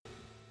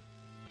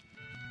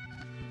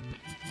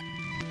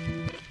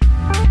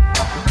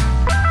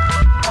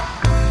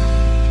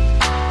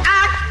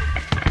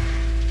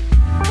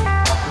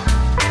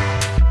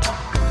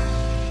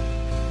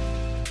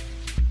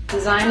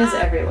Design is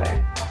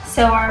everywhere.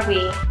 So are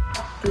we.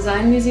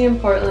 Design Museum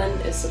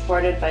Portland is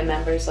supported by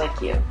members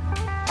like you.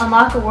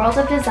 Unlock a world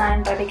of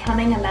design by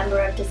becoming a member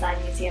of Design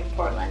Museum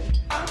Portland.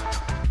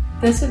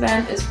 This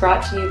event is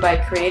brought to you by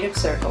Creative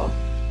Circle,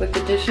 with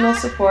additional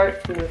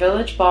support from the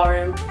Village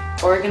Ballroom,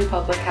 Oregon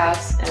Public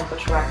House, and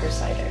Bushwhacker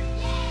Cider.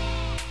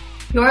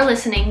 You're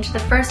listening to the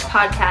first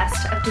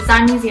podcast of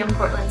Design Museum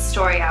Portland's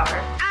Story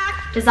Hour.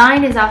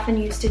 Design is often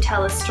used to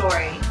tell a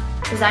story.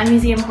 Design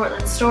Museum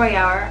Portland's Story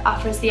Hour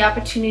offers the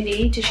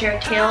opportunity to share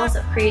tales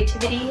of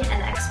creativity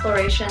and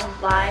exploration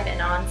live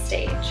and on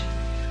stage.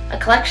 A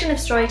collection of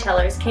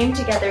storytellers came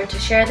together to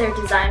share their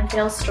design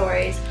fail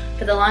stories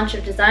for the launch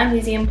of Design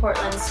Museum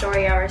Portland's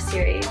Story Hour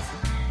series.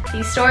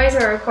 These stories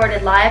are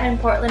recorded live in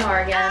Portland,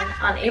 Oregon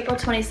on April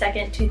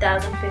 22,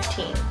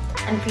 2015,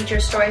 and feature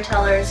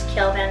storytellers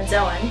Kjell Van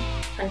Zoen,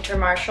 Hunter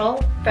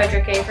Marshall,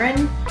 Frederick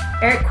Averin,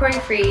 Eric Corey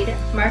Freed,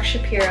 Mark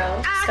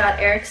Shapiro, Scott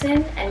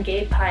Erickson, and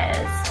Gabe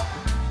Paez.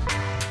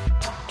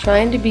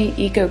 Trying to be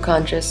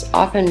eco-conscious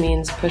often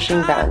means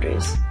pushing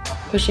boundaries.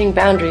 Pushing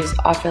boundaries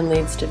often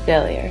leads to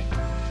failure.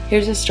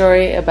 Here's a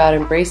story about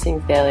embracing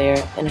failure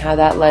and how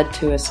that led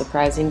to a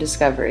surprising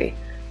discovery,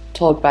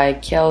 told by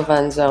Kjell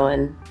Van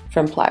Zoen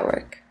from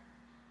Plywork.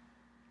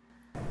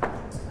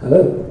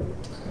 Hello.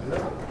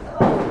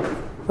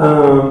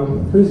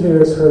 Who's here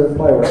has heard of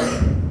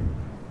Plywork?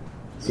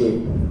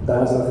 See, that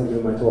has nothing to do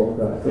with my talk,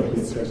 but I thought it'd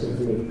be interesting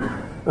for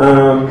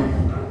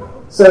me.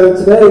 So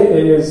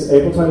today is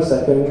April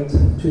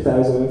 22nd,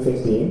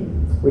 2015,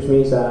 which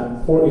means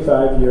that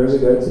 45 years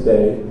ago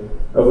today,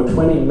 over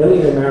 20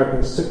 million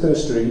Americans took to the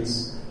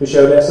streets to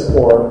show their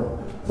support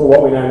for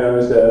what we now know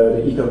as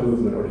the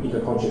eco-movement or the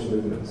eco-conscious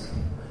movement.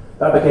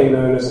 That became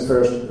known as the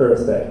first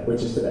Earth Day,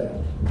 which is today.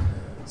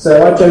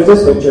 So I chose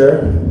this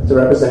picture to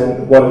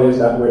represent what it is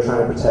that we're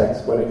trying to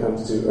protect when it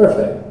comes to Earth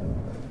Day.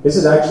 This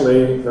is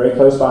actually very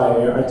close by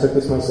here. I took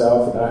this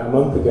myself about a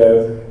month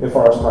ago in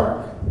Forest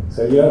Park.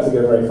 So you don't have to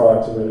go very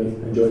far to really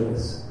enjoy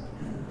this.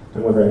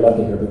 And we're very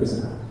lucky here because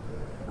of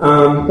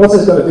that. What's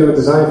this got to do with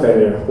design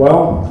failure?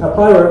 Well, at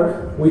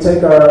Plywork, we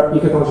take our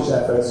eco-conscious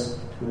efforts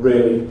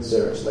really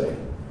seriously.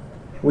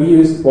 We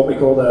use what is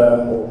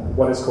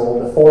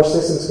called the 4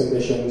 systems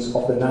conditions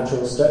of the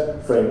natural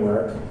step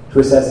framework to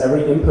assess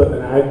every input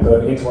and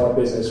output into our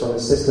business from a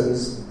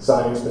systems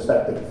science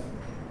perspective.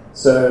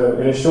 So,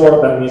 in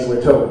short, that means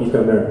we're total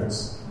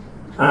eco-nerds.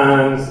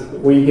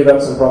 And we give up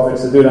some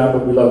profits to do that,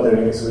 but we love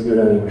doing it, so we do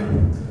it anyway.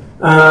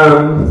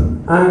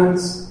 And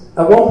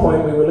at one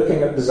point, we were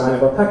looking at the design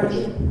of our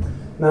packaging.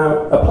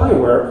 Now, a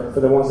Plywork, for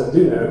the ones that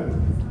do know,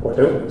 or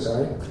don't know,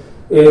 sorry,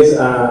 is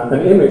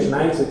an image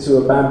mounted to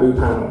a bamboo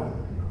panel.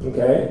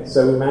 Okay,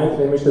 so we mount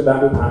an image to a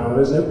bamboo panel, and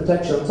there's no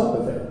protection on top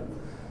of it.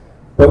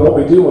 But what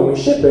we do when we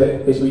ship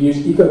it is we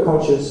use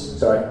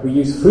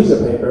freezer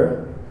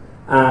paper,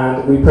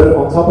 and we put it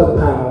on top of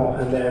the panel,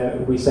 and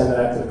then we send it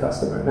out to the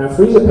customer. Now,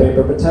 freezer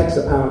paper protects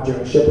the panel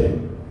during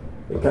shipping.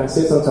 It kind of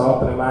sits on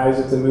top and allows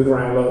it to move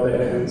around a little bit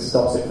and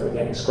stops it from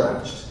getting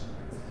scratched.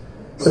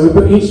 So we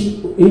put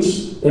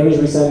each image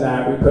we send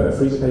out, we put a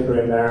freezer paper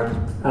in there,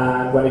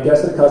 and when it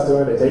gets to the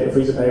customer, they take the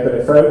freezer paper,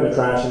 they throw it in the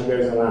trash, and it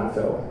goes in the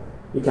landfill.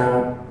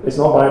 It's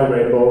not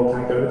biodegradable,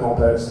 can't go in the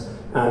compost,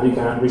 and you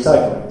can't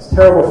recycle it. It's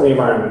terrible for the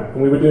environment,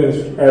 and we were doing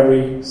this with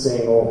every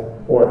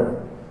single order.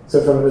 So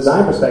from a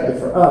design perspective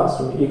for us,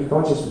 from the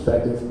eco-conscious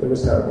perspective, it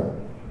was terrible.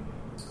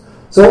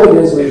 So what we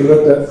did is we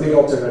looked at 3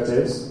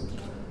 alternatives,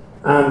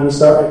 and we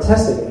started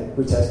testing it.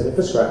 We tested it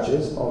for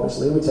scratches,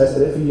 obviously. We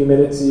tested it for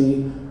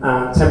humidity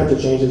and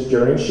temperature changes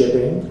during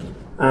shipping,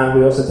 and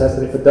we also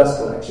tested it for dust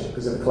collection,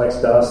 because if it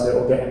collects dust, it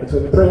will get in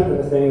between the print and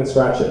the thing and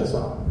scratch it as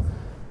well.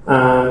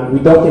 And we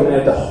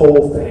documented the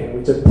whole thing.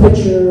 We took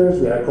pictures,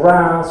 we had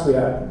graphs, we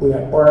had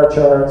bar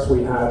charts,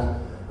 we had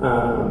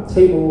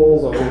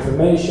tables of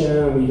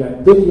information, we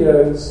had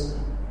videos,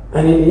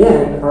 and in the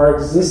end, our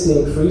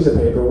existing freezer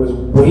paper was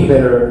way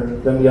better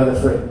than the other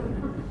 3.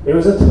 It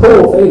was a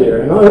total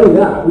failure, and not only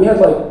that, we had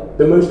like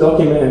the most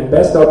documented,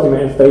 best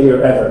documented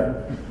failure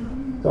ever.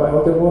 So I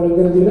thought, what are we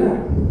going to do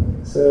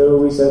now? So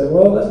we said,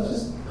 well, let's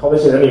just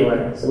publish it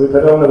anyway. So we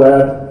put it on the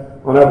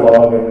web, on our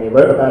blog, and we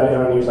wrote about it in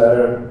our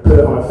newsletter, and put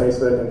it on our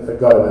Facebook, and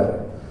forgot about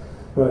it.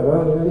 We're like,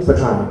 well, at least we're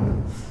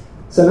trying.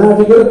 So now if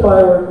you go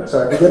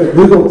to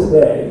Google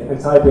today and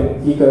type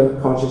in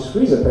eco-conscious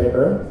freezer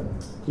paper,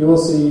 you will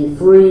see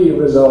 3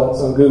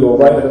 results on Google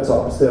right at the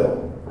top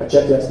still. I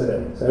checked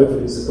yesterday, so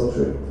hopefully this is still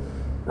true.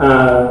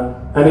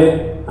 And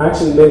it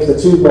actually links to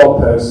 2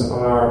 blog posts on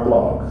our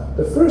blog.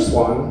 The first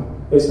one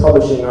is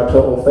publishing our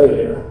total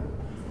failure.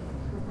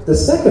 The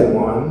second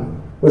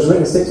one was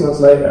written 6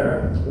 months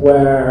later,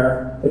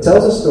 where it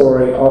tells a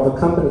story of a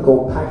company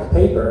called Pack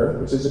Paper,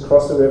 which is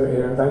across the river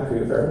here in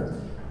Vancouver,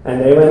 and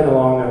they went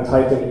along and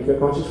typed in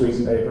eco-conscious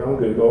freezer paper on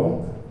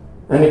Google,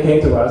 and they came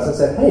to us and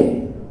said,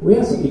 hey, we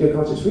have some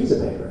eco-conscious freezer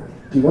paper.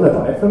 Do you want to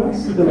buy it from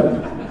us? We're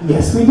like,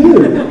 yes, we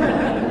do.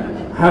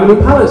 How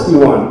many pallets do you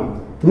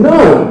want?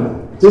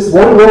 None. Just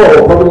 1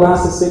 roll, probably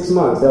lasted 6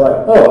 months. They're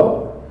like,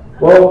 oh,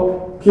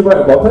 well, can you write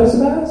a blog post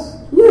about us?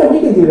 Yeah, we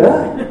can do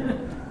that.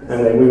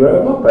 And then we wrote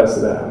a blog post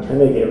to them,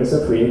 and they gave us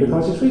a free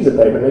eco-conscious freezer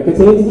paper, and they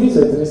continue to do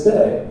so to this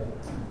day.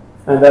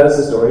 And that is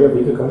the story of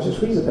eco-conscious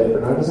freezer paper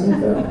in our design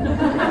film.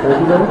 Thank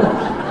you very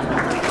much.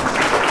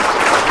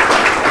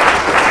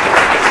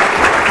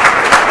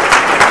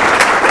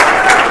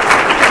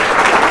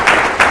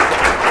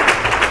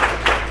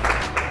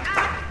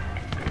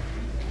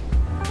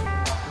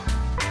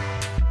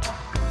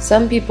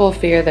 Some people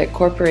fear that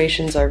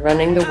corporations are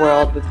running the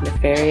world with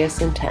nefarious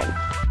intent.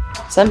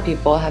 Some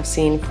people have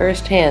seen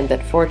firsthand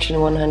that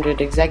Fortune 100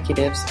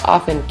 executives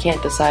often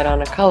can't decide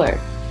on a color,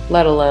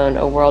 let alone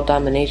a world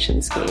domination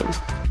scheme.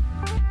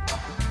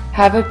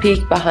 Have a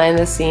peek behind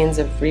the scenes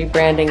of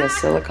rebranding a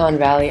Silicon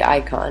Valley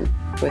icon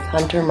with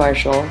Hunter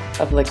Marshall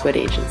of Liquid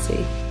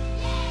Agency.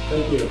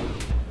 Thank you.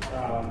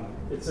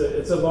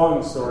 It's a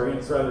long story.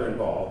 It's rather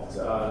involved.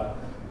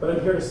 But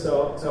I'm here to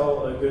tell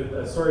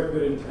a story of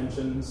good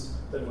intentions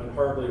that went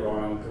horribly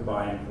wrong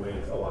combined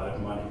with a lot of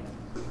money.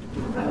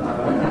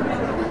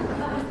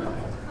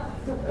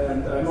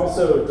 And I'm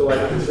also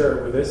delighted to share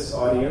it with this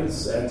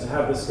audience and to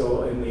have this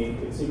go in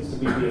it seems to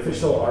be the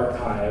official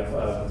archive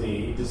of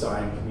the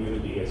design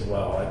community as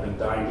well. I've been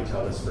dying to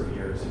tell this for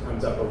years. It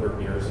comes up over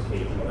beers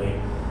occasionally.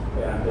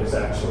 And there's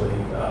actually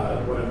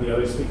one of the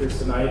other speakers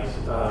tonight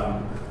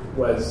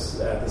was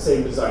at the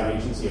same design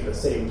agency at the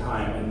same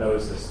time and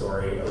knows the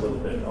story a little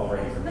bit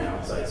already from the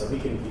outside, so he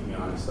can keep me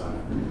honest on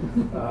it.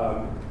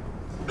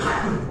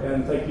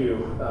 And thank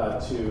you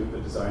to the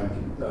Design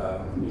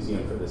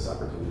Museum for this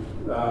opportunity.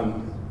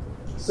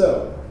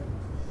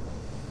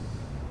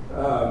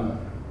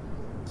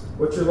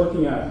 What you're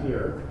looking at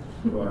here,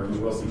 or you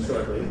will see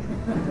shortly,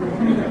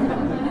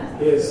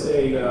 is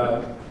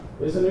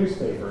a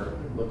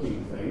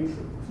newspaper-looking thing.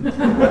 There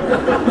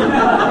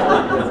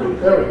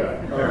we go.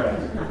 All right.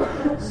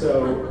 So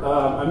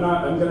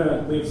I'm going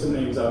to leave some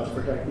names out to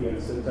protect the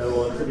innocent. I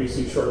will introduce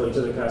you shortly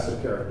to the cast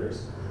of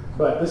characters.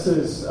 But this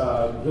is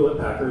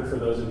Hewlett-Packard, for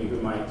those of you who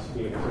might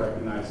be able to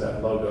recognize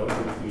that logo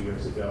from a few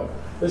years ago.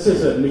 This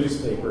is a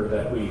newspaper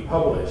that we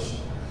published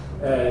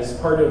as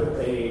part of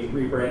a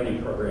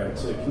rebranding program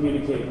to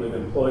communicate with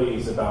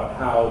employees about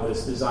how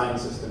this design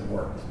system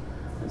worked.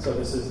 And so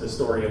this is the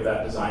story of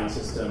that design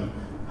system,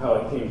 how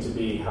it came to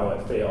be, how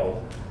it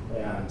failed,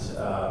 and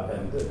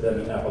then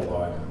an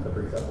epilogue, a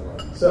brief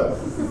epilogue. So,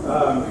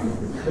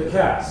 the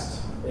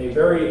cast, a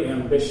very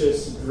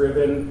ambitious,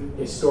 driven,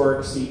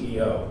 historic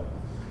CEO,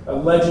 a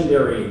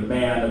legendary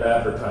man of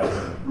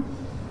advertising,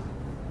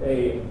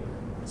 a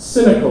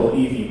cynical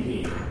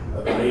EVP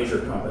of a major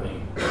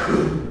company,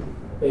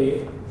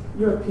 a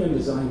European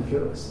design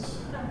purist,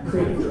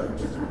 creative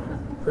director,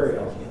 very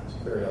elegant,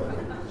 very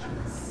elegant,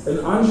 an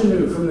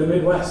ingenue from the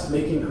Midwest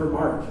making her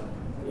mark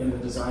in the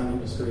design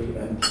industry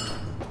and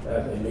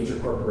at a major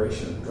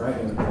corporation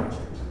driving the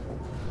project.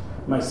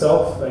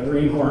 Myself, a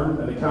greenhorn,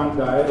 an account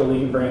guy at a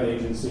leading brand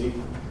agency,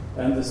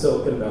 and the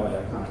Silicon Valley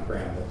iconic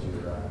brand that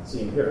you're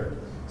seeing here.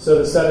 So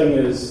the setting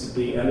is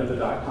the end of the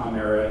dot-com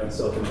era in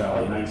Silicon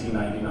Valley,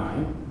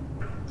 1999.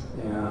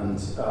 And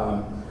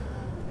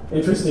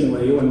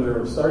interestingly, when we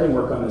were starting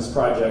work on this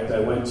project, I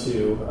went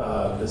to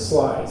the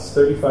slides.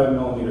 35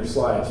 millimeter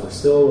slides were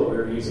still what we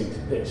were using to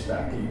pitch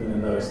back even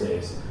in those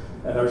days.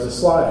 And there was a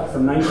slide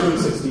from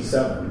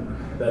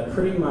 1967 that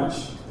pretty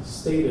much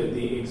stated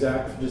the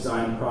exact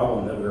design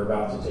problem that we were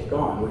about to take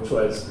on, which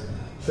was,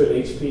 should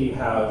HP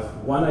have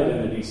one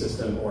identity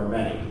system or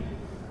many?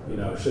 You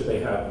know, should they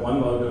have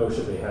one logo?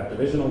 Should they have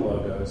divisional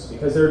logos?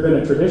 Because there had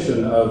been a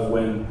tradition of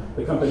when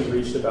the company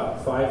reached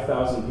about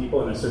 5,000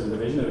 people in a certain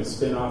division, it would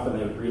spin off and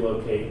they would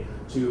relocate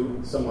to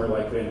somewhere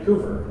like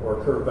Vancouver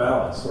or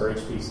Corvallis, where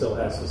HP still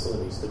has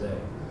facilities today.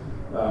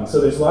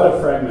 So there's a lot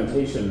of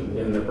fragmentation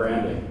in the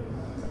branding.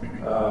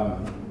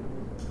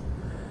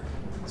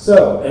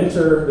 So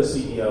enter the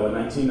CEO in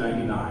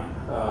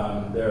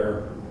 1999.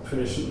 They're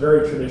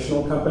very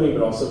traditional company,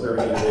 but also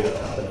very innovative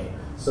company.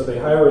 So they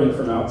hire in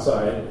from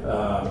outside.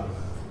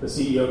 The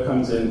CEO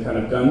comes in kind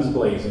of guns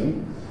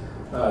blazing.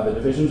 The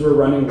divisions were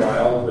running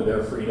wild with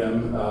their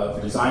freedom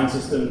of design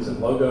systems and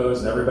logos,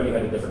 and everybody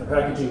had a different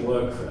packaging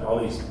look, all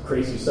these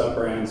crazy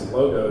sub-brands and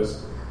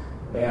logos.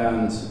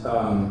 And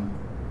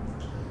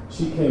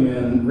she came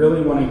in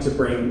really wanting to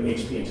bring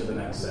HP into the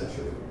next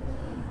century.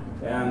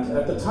 And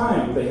at the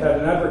time, they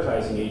had an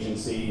advertising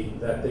agency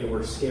that they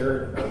were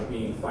scared of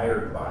being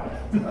fired by.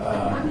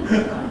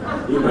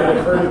 You might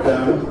have heard of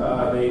them.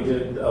 They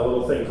did a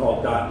little thing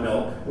called Got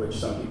Milk, which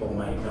some people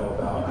might know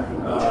about.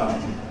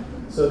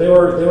 So they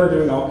were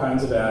doing all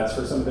kinds of ads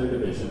for some of their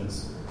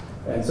divisions.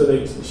 And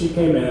so she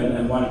came in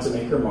and wanted to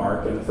make her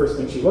mark, and the first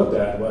thing she looked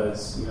at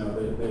was,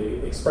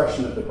 the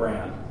expression of the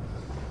brand.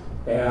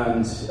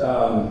 And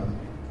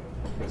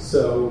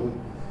so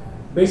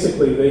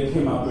basically, they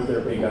came up with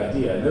their big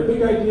idea. And their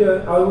big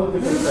idea, I will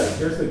give them credit.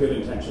 Here's the good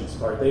intentions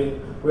part.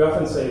 We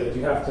often say that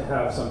you have to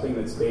have something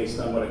that's based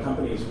on what a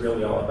company is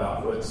really all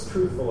about, what's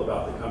truthful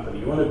about the company.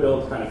 You want to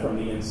build kind of from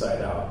the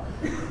inside out,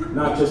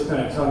 not just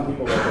kind of telling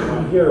people what they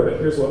want to hear, but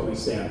here's what we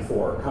stand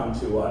for. Come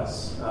to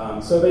us.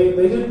 So they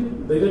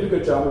did a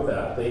good job of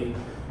that.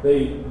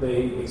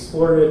 They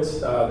explored it.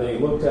 They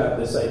looked at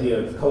this idea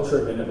of culture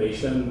of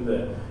innovation.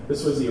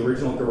 This was the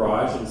original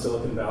garage in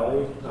Silicon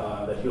Valley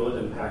that Hewlett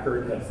and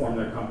Packard had formed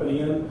their company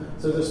in.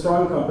 So it's a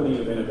strong company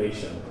of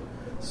innovation.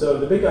 So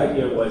the big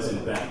idea was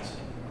invent.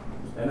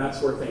 And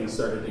that's where things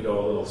started to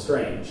go a little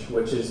strange,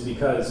 which is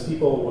because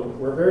people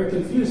were very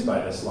confused by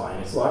this line.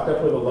 It's locked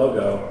up with a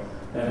logo,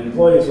 and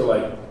employees were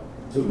like,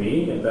 to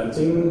me,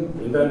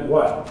 invent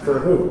what? For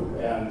who?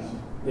 And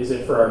is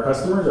it for our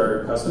customers?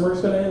 Are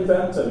customers going to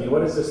invent? I mean,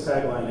 what is this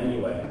tagline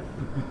anyway?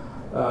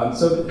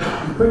 So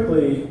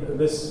quickly,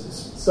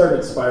 this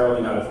started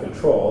spiraling out of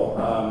control.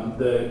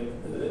 The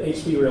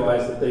HP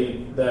realized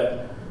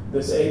that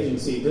this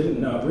agency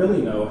didn't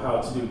really know how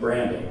to do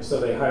branding, so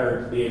they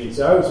hired the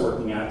agency I was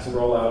working at to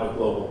roll out a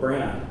global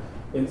brand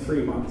in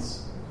 3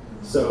 months.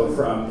 So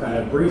from kind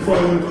of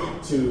briefing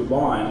to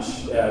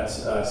launch at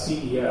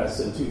CES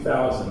in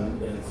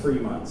 2000 in 3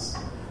 months,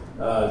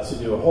 to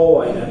do a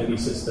whole identity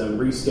system,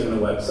 reskin the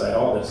website,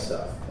 all this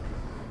stuff.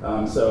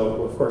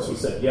 So of course we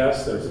said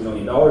yes. There's $1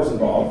 million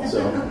involved, so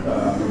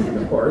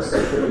of course.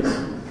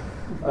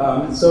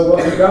 So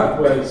what we got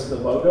was the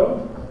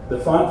logo, the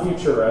font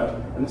Futura,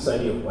 and this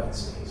idea of white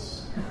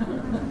space.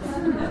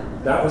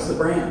 That was the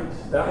brand.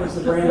 That was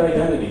the brand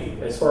identity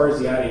as far as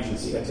the ad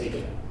agency had taken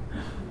it.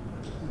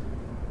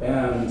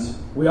 And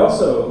we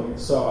also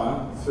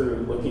saw,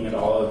 through looking at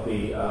all of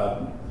the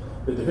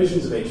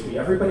divisions of HP,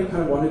 everybody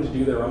kind of wanted to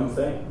do their own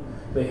thing.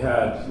 They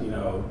had,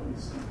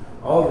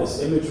 all this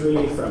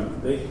imagery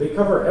from, they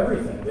cover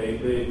everything.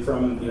 They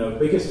from,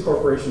 biggest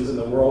corporations in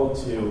the world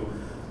to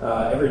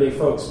everyday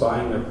folks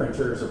buying their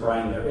printers or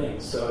buying their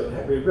inks. So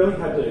it really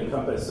had to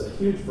encompass a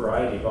huge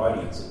variety of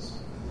audiences.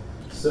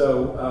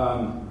 So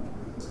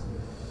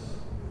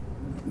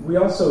we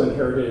also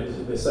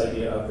inherited this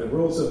idea of the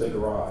rules of the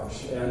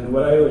garage. And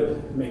what I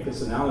would make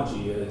this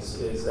analogy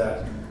is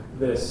that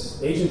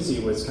this agency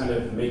was kind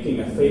of making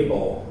a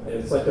fable.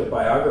 It's like a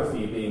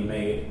biography being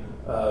made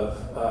of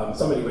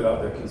somebody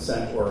without their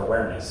consent or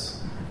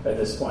awareness at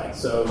this point.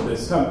 So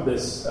this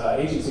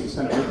agency was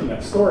kind of making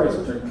up stories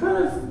which are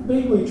kind of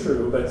vaguely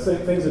true, but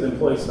things that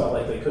employees felt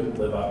like they couldn't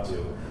live up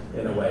to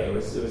in a way. It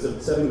was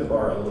setting the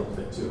bar a little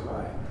bit too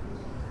high.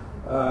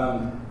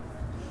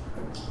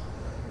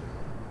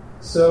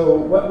 So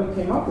what we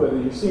came up with,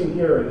 and you've seen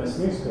here in this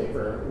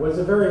newspaper, was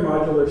a very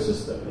modular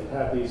system. It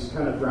had these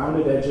kind of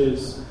rounded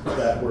edges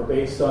that were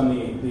based on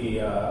the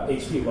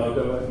HP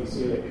logo, if you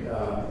see it.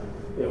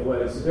 It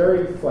was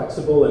very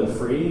flexible and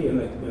free in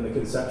the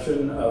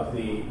conception of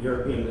the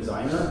European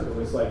designer. It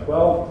was like,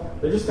 well,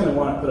 they're just going to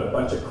want to put a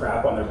bunch of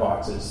crap on their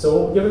boxes,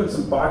 so we'll give them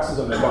some boxes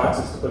on their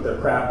boxes to put their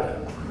crap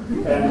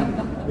in.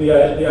 And the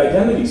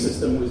identity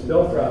system was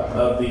built up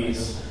of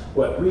these,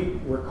 what we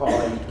were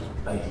calling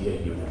idea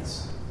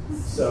units.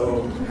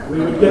 So we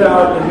would get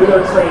out and do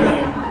our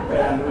training,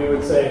 and we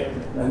would say,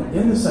 and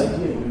in this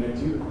idea unit,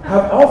 you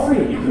have all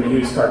freedom. You can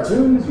use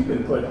cartoons, you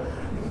can put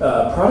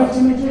product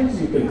images,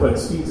 you can put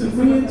speeds and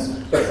feeds,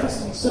 but it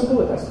has to be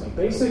simple, it has to be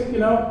basic,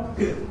 and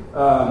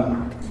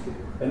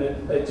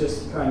it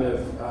just kind of,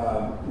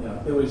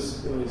 it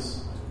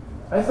was,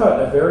 I thought,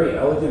 a very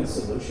elegant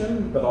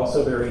solution, but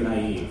also very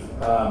naive.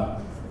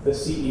 The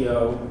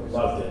CEO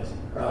loved it.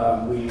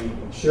 We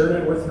shared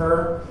it with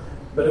her.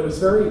 But it was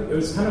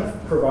kind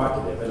of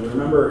provocative. And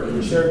remember,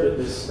 we shared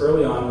this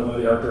early on with one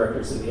of the art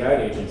directors at the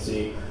ad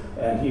agency,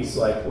 and he's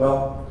like,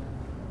 well,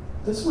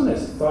 this one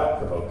is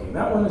thought-provoking.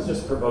 That one is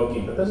just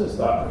provoking, but this is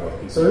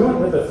thought-provoking. So we went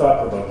with the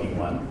thought-provoking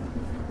one.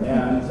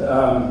 And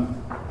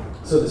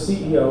so the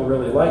CEO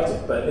really liked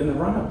it. But in the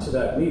run-up to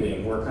that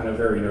meeting, we're kind of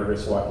very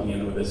nervous walking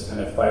in with this kind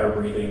of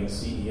fire-breathing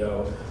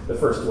CEO, the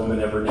first woman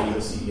ever named a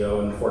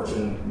CEO in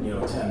Fortune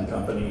 10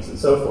 companies and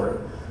so forth.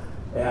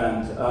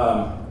 And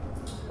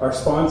our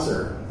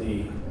sponsor,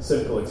 the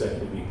Simcoe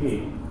Executive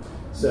VP,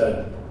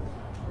 said,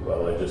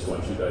 well, I just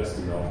want you guys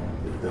to know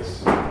that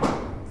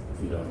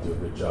if you don't do a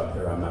good job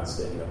here, I'm not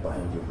standing up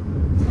behind you.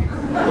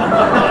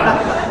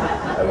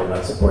 I will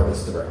not support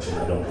this direction.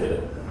 I don't get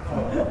it.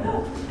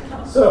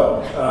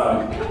 So,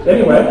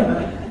 anyway,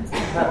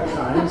 happy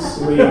times.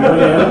 We went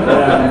in,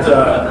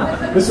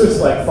 and this was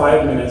like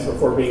 5 minutes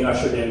before being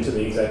ushered into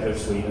the executive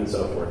suite and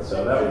so forth.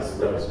 So that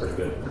was pretty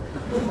good.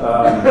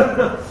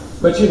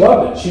 But she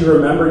loved it. She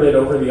remembered it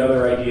over the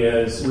other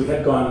ideas. We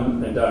had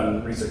gone and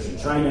done research in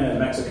China and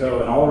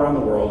Mexico and all around the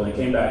world, and it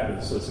came back that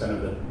this was kind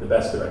of the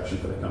best direction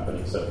for the company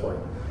and so forth.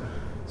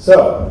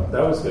 So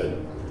that was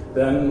good.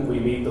 Then we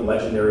meet the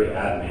legendary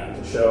ad man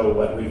to show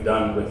what we've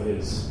done with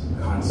his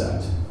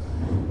concept.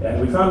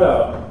 And we found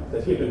out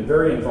that he had been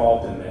very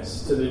involved in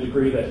this to the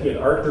degree that he had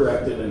art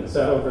directed and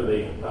sat over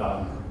the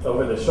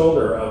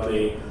shoulder of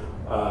the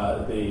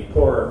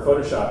poor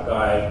Photoshop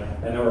guy,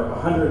 and there were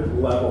 100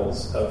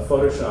 levels of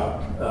Photoshop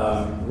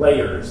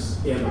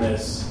layers in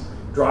this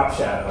drop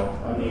shadow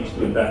on the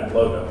HP Invent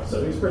logo.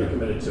 So he's pretty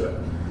committed to it.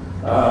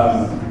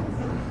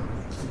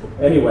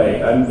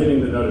 Anyway, I'm getting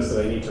the notice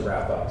that I need to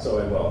wrap up, so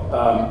I will.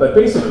 But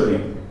basically,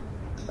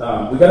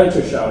 we got into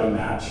a shouting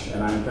match,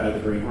 and I'm kind of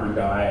the greenhorn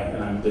guy,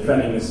 and I'm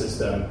defending the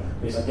system.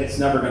 He's like, it's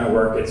never going to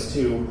work. It's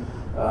too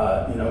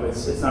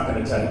It's not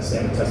going to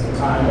stand the test of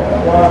time,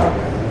 blah, blah,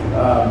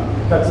 blah.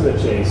 Cut to the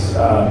chase.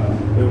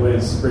 It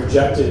was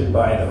rejected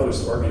by the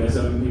host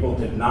organism. People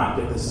did not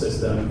get the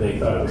system. They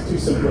thought it was too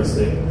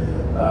simplistic.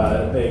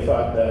 They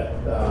thought that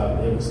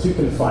it was too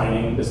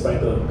confining,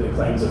 despite the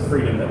claims of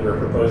freedom that we were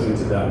proposing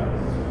to them.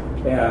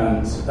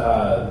 And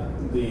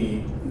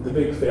the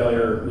big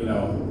failure,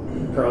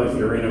 Carly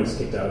Fiorina was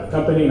kicked out of the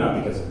company,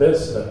 not because of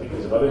this, but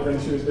because of other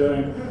things she was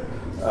doing.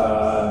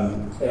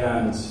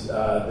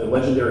 The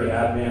legendary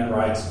Adman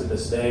rides to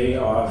this day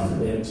off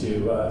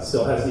into,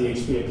 still has the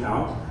HP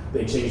account.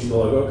 They changed the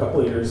logo a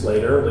couple of years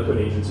later. Liquid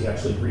Agency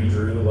actually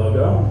redrew the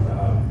logo,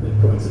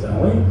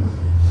 coincidentally.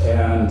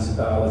 And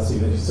let's see,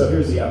 so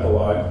here's the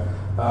epilogue.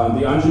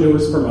 The ingenue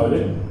was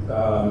promoted,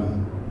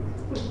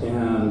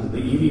 and the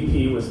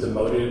EVP was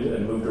demoted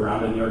and moved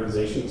around in the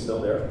organization,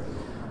 still there.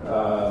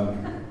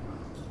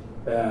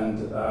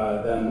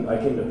 Then I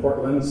came to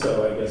Portland,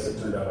 so I guess it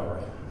turned out all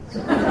right.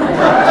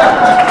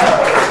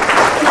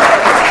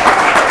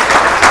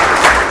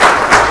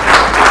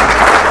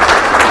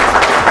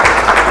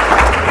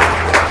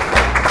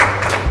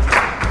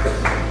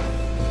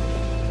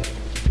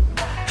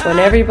 When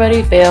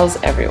everybody fails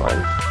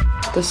everyone.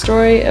 The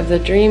story of the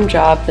dream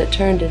job that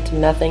turned into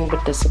nothing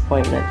but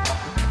disappointment.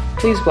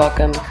 Please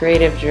welcome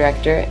creative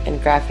director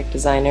and graphic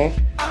designer,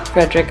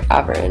 Frederick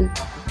Averin.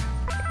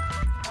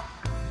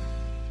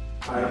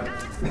 Hi.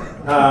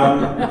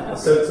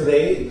 So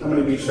today I'm going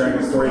to be sharing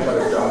a story about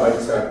a job I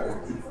took.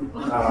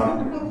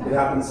 It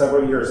happened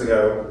several years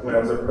ago when I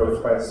was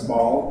approached by a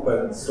small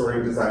but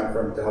storied design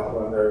firm to help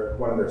one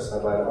of their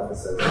satellite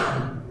offices.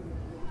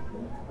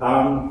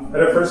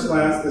 At a first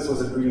glance, this was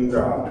a dream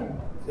job.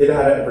 It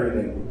had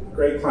everything.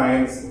 Great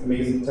clients,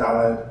 amazing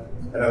talent,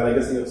 and a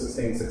legacy of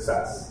sustained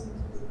success.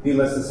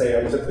 Needless to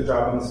say, I took the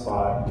job on the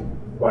spot,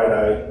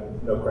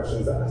 wide-eyed, no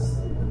questions asked.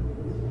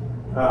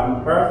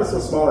 Our office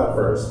was small at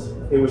first.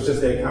 It was just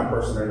the account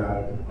person or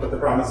not. But the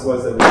promise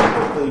was that we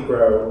would quickly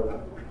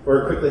grow,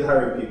 or quickly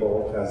hire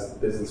people as the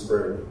business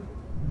grew.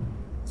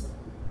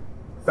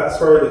 Fast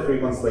forward to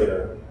 3 months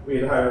later. We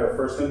had hired our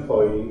first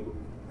employee,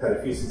 had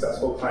a few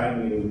successful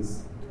client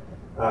meetings,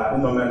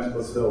 and momentum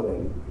was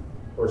building,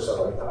 or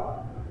so I thought.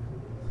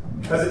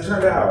 As it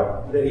turned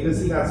out, the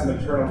agency had some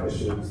internal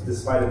issues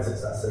despite its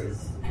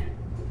successes.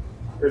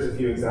 Here's a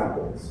few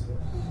examples.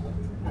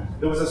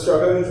 There was a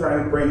struggle in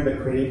trying to bring the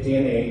creative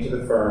DNA to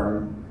the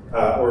firm,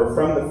 or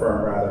from the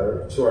firm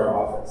rather, to our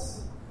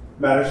office.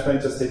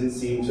 Management just didn't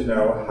seem to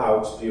know how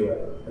to do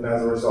it, and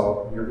as a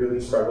result, we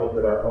really struggled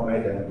with our own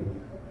identity.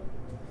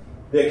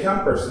 The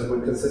account person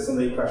would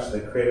consistently question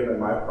the creative in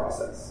my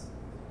process,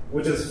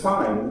 which is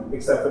fine,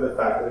 except for the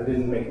fact that it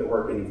didn't make the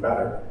work any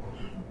better.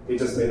 It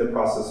just made the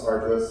process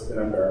arduous and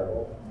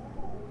unbearable.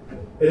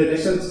 In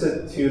addition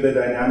to the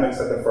dynamics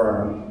at the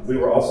firm, we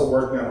were also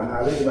working on a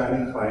highly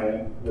demanding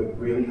client with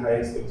really high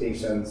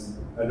expectations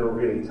under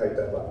really tight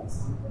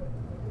deadlines.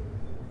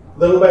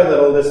 Little by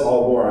little, this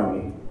all wore on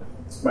me.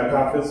 My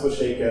confidence was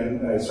shaken,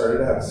 and I started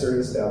to have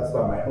serious doubts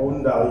about my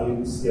own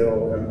value,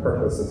 skill, and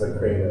purpose as a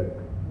creative.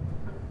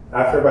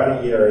 After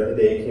about a year, the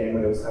day came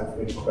when it was time for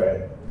me to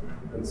quit,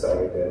 and so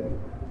I did.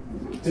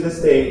 To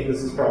this day,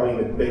 this is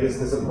probably the biggest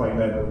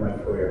disappointment of my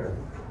career.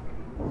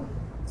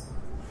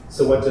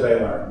 So what did I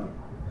learn?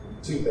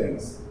 2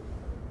 things.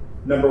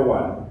 Number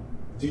 1,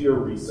 do your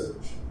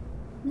research.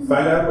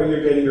 Find out what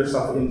you're getting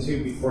yourself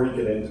into before you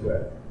get into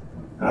it.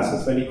 Ask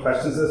as many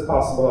questions as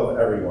possible of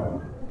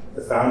everyone,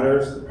 the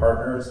founders, the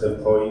partners, the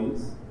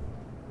employees.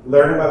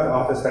 Learn about the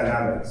office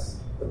dynamics,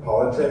 the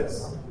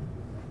politics.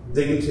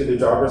 Dig into the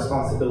job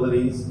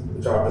responsibilities, the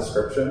job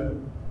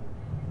description.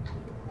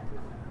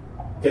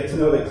 Get to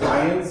know the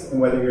clients and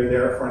whether you're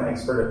there for an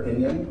expert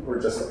opinion or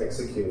just to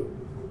execute.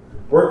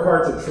 Work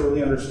hard to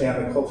truly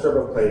understand the culture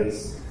of a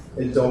place,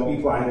 and don't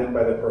be blinded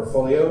by the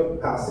portfolio,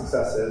 past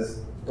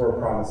successes, or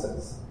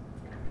promises.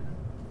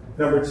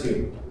 Number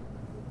 2,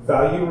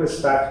 value,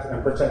 respect,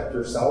 and protect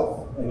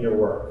yourself and your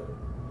work.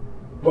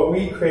 What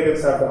we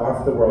creatives have to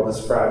offer the world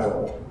is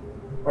fragile.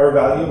 Our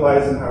value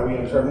lies in how we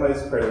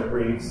internalize creative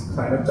briefs,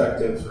 client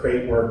objectives,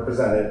 create work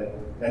presented,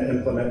 and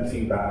implement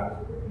feedback,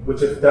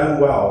 which if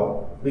done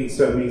well, leads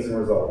to amazing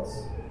results.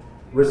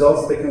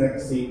 Results that can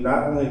exceed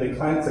not only the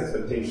client's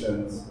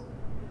expectations,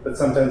 but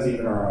sometimes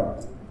even our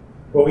own.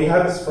 What we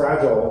have is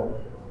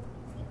fragile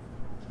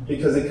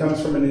because it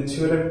comes from an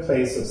intuitive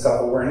place of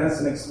self-awareness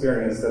and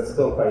experience that's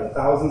built by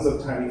thousands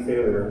of tiny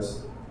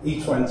failures,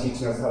 each one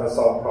teaching us how to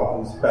solve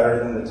problems better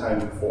than the time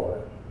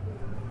before.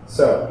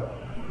 So,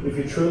 if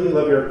you truly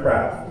love your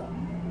craft,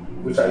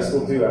 which I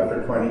still do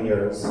after 20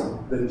 years,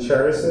 then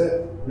cherish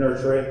it,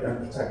 nurture it,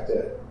 and protect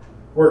it.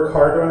 Work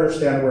hard to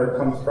understand where it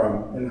comes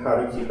from and how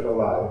to keep it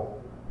alive.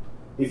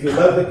 If you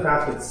love the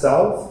craft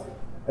itself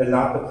and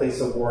not the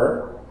place of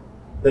work,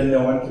 then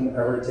no one can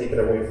ever take it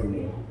away from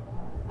you.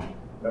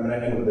 I'm going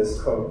to end with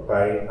this quote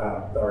by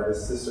the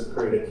artist Sister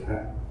Corita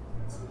Kent.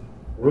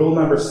 Rule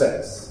number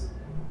 6,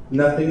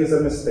 nothing is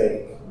a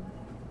mistake.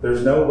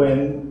 There's no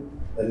win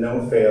and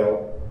no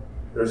fail.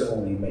 There's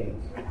only make.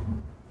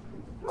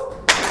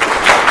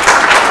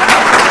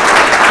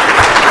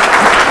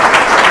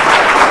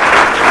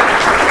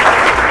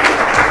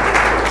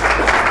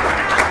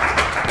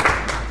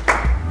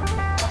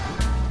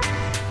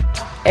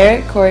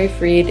 Eric Corey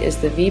Freed is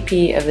the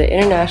VP of the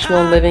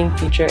International Living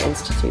Future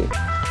Institute.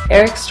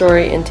 Eric's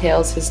story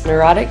entails his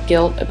neurotic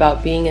guilt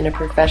about being in a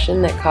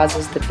profession that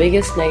causes the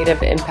biggest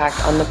negative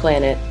impact on the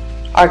planet,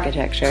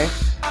 architecture,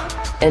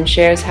 and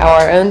shares how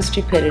our own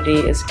stupidity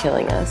is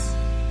killing us.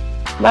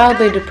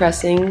 Mildly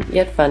depressing,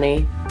 yet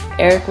funny,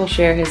 Eric will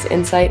share his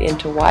insight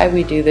into why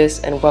we do this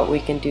and what we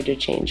can do to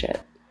change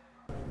it.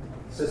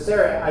 So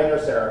Sarah, I know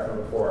Sarah from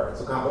before.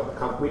 So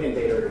we didn't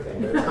date or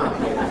anything, but it's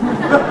complicated.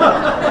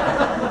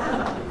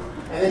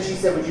 And then she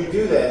said, "Would you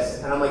do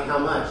this?" And I'm like, "How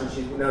much?" And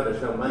she's, "No,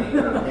 there's no money.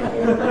 You're not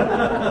paying me." And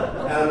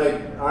I'm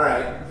like, "All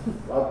right.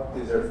 Well,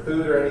 is there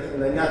food or anything?"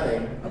 And then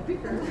nothing.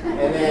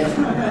 And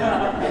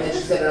then she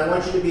said, "And I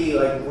want you to be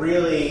like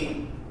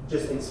really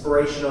just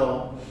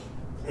inspirational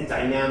and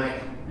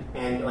dynamic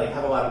and like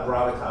have a lot of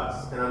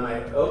gravitas." And I'm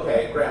like,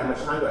 "Okay, great. How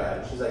much time do I have?"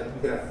 And she's like, "You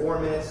can have 4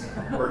 minutes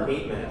or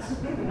 8 minutes."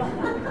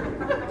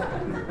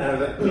 And I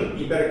was like,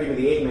 "You better give me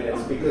the 8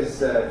 minutes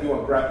because if you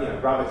want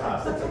gravitas,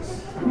 that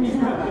takes a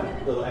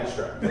little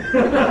extra."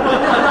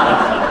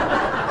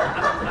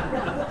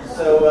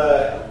 So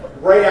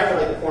right after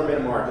like the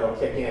 4-minute mark, it'll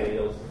kick in and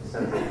you'll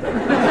send it.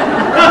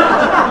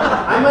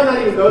 I might not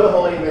even go the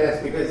whole 8 minutes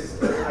because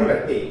I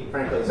gotta pee,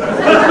 frankly. So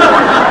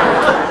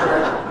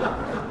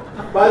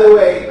by the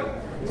way,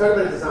 talk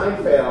about a design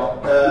fail.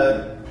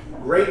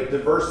 Great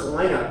diverse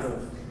lineup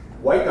of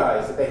white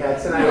guys that they had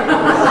tonight.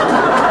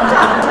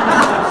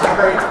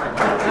 Sorry.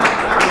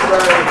 I'm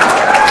sorry.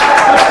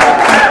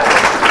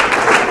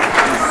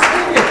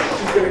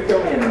 She's gonna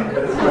kill me now,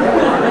 but it's fine.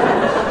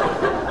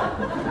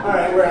 All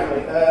right, where am I?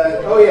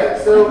 Oh yeah.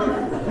 So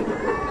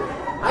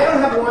I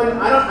don't have one.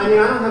 I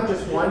don't have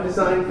just one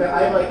design fail.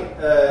 I have like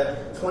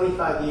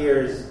 25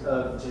 years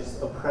of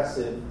just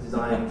oppressive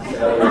design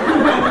failure.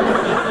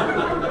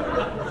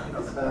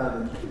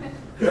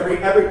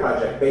 Every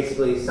project,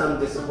 basically, some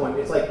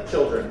disappointment. It's like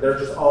children; they're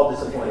just all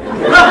disappointed.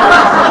 And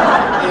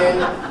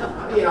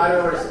I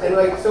don't know, and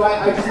like so,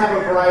 I just have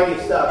a variety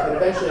of stuff, and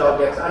eventually I'll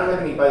get. I don't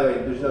have any. By the way,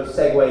 there's no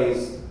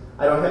segues.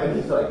 I don't have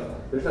any like.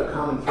 There's no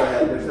common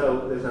thread. There's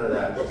none of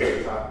that. Just at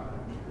the top.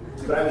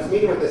 But I was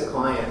meeting with this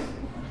client,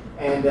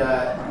 and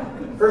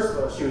first of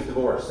all, she was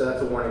divorced, so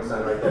that's a warning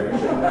sign right there. You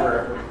should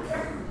never.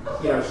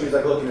 She was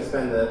like looking to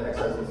spend the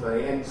ex-husband's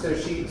money, and so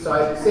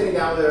I was sitting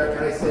down with her,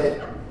 and I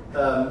said.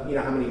 How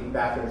many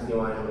bathrooms do you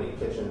want? How many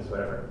kitchens?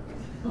 Whatever.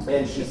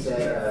 And she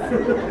said,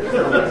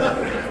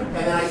 and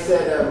then I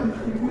said,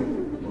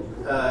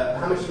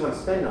 how much do you want to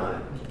spend on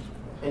it?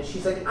 And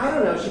she's like, I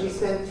don't know. Should we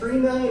spend $3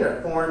 million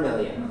or $4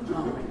 million?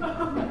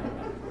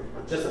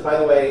 Just by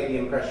the way, the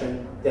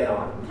impression dead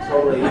on,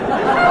 totally.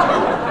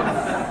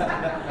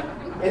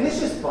 And this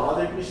just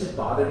bothered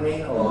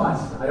me a lot.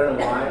 I don't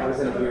know why. I was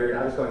going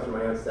through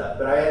my own stuff,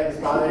 but it was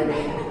bothering me,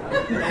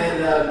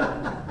 and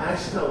I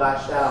just kind of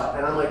lashed out.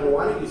 And I'm like, well,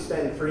 why don't you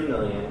spend $3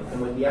 million,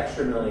 and with the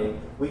extra $1 million,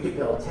 we could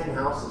build 10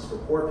 houses for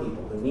poor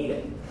people who need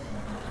it.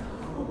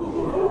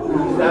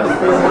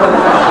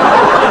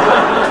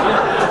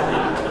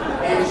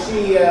 And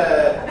she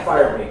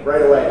fired me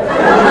right away.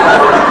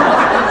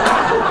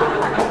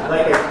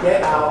 Like a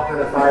get out kind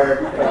of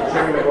fire, like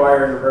Jerry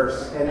Maguire in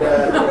reverse, and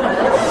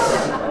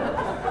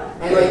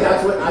like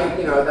that's what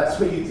that's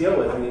what you deal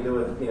with when you deal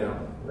with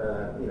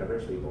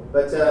rich people.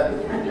 But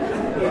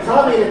it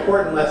taught me an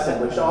important lesson,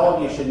 which all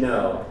of you should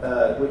know,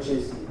 which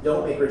is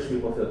don't make rich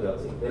people feel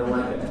guilty. They don't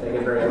like it. They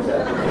get very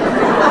upset.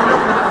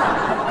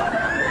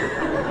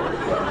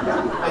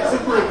 I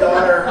took my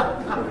daughter.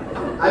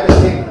 I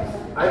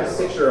have a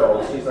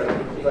 6-year-old. She's like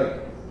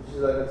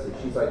let's see,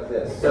 she's like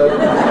this. So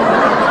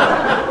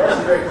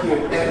she's very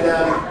cute. And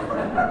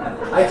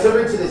I took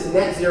her to this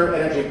net zero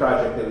energy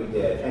project that we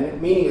did,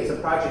 and meaning it's a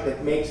project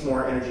that makes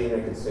more energy than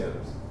it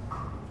consumes.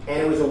 And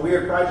it was a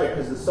weird project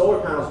because the solar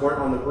panels weren't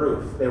on the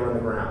roof; they were on the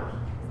ground.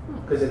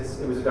 Because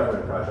it was a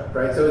government project,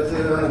 right? So it's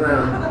on the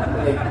ground,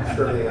 and they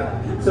screw everything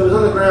up. So it was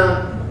on the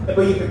ground,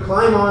 but you could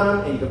climb on them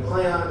and you could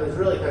play on them. It was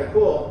really kind of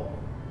cool.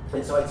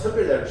 And so I took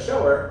her there to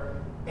show her,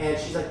 and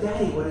she's like,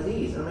 "Daddy, what are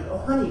these?" And I'm like, "Oh,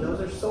 honey, those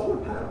are solar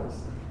panels.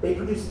 They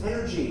produce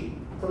energy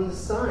from the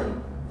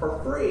sun for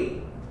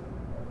free."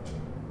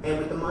 And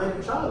with the mind of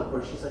a child, of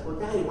course, she's like, "Well,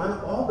 Daddy, why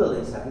don't all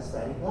buildings have this,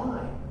 Daddy? Why?"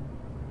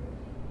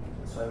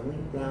 And so I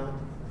leaned down,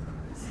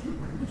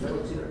 and I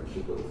looked at her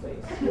cute little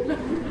face.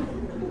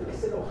 I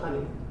said, "Oh,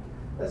 honey,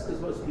 that's because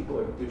most people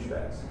are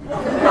douchebags."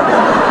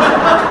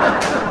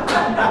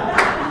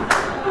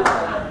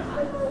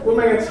 What am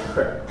I going to tell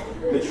her?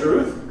 The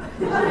truth?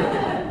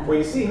 Well,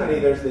 you see, honey,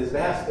 there's this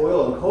vast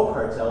oil and coal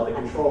cartel that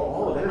control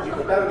all of energy,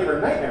 but that'll give her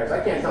nightmares.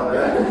 I can't tell her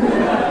that.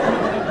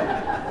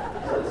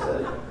 So it's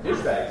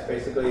douchebags,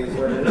 basically, is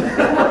what it is.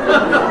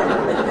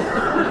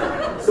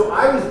 So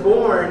I was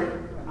born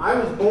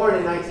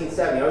in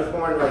 1970. I was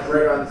born like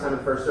right around the time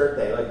of First Earth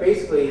Day. Like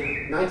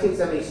basically,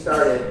 1970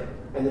 started,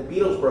 and the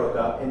Beatles broke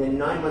up, and then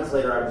 9 months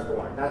later I was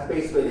born. That's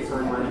basically the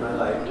timeline of my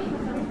life.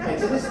 And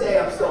to this day,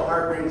 I'm still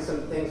harboring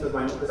some things with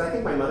because I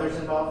think my mother's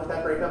involved with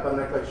that breakup. I'm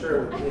not quite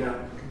sure,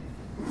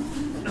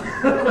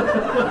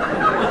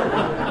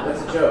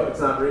 That's a joke. It's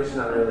not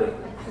really.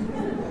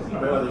 My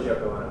mother's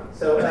Yoko Ono.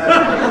 So,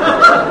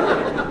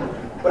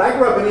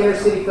 grew up in inner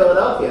city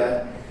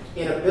Philadelphia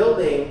in a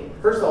building.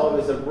 First of all, it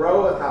was a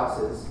row of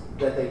houses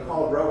that they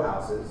called row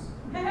houses.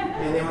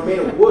 And they were made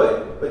of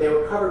wood, but they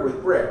were covered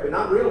with brick, but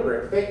not real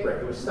brick, fake brick.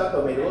 It was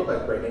stucco made to look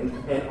like brick.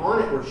 And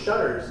on it were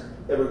shutters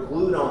that were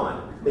glued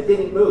on that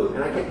didn't move.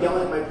 And I kept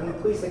yelling at my queen,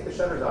 please take the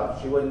shutters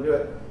off. She wouldn't do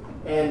it.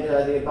 And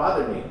they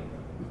bothered me.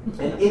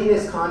 And in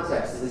this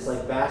context, this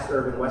like vast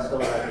urban West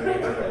Philadelphia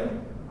neighborhood,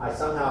 I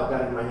somehow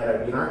got it in my head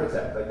I'd be an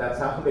architect. Like that's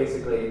how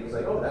basically it was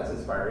like, oh, that's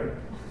inspiring.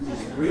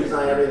 Just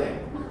redesign everything.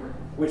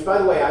 Which, by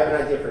the way, I have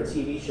an idea for a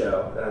TV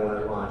show that I want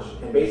to launch.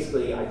 And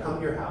basically, I come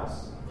to your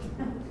house.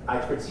 I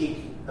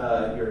critique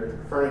your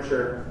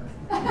furniture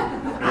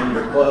and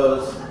your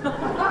clothes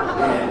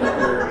and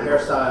your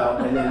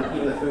hairstyle and then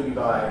even the food you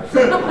buy.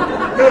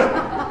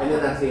 And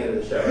then that's the end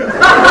of the show. And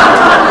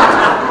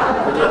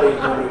nobody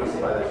wants to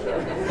buy that show.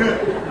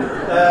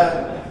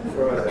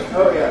 Where was I?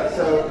 Oh yeah,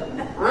 so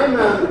I'm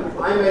a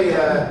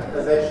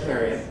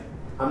vegetarian.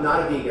 I'm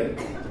not a vegan.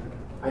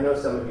 I know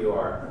some of you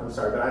are. I'm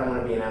sorry, but I don't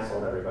want to be an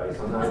asshole to everybody,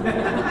 so I'm not a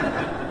vegan.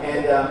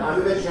 And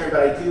I'm a vegetarian,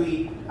 but I do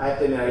eat, I have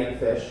to admit, I eat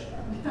fish.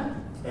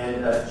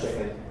 And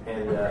chicken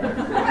and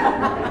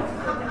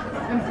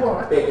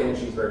bacon and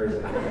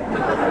cheeseburgers.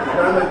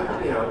 But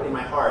I'm in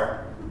my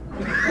heart,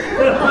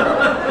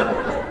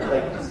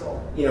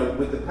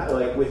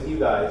 with you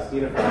guys,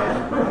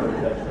 unified.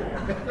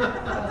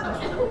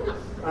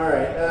 All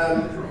right.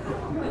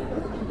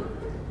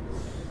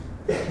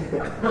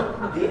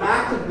 The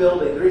act of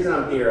building. The reason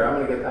I'm here, I'm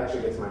going to get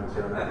to my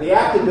material now. The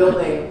act of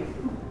building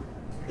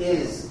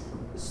is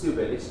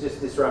stupid. It's just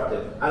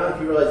disruptive. I don't know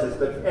if you realize this,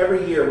 but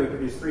every year we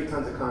produce 3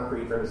 tons of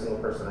concrete for every single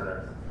person on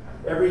Earth.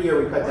 Every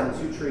year we cut down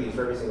 2 trees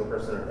for every single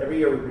person on Earth. Every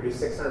year we produce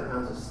 600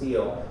 pounds of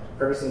steel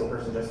for every single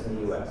person just in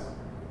the U.S.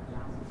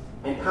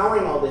 And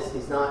powering all this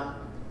is not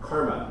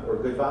karma or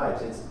good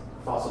vibes. It's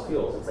fossil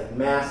fuels. It's like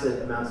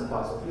massive amounts of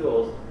fossil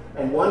fuels.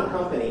 And one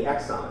company,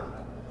 Exxon,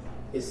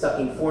 is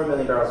sucking 4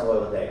 million barrels of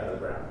oil a day out of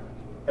the ground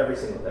every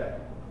single day.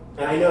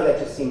 And I know that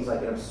just seems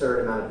like an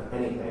absurd amount of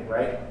anything,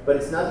 right? But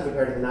it's nothing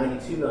compared to the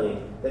 92 million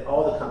that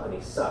all the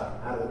companies suck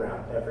out of the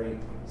ground every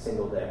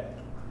single day.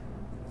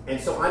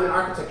 And so I'm an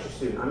architecture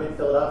student. I'm in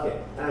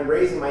Philadelphia. And I'm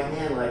raising my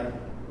hand like,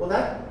 well,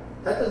 that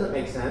doesn't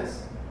make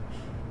sense.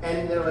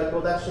 And they're like,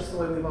 well, that's just the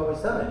way we've always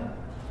done it.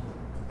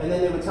 And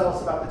then they would tell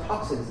us about the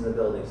toxins in the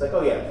buildings. Like,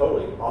 oh, yeah,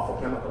 totally, awful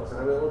chemicals. And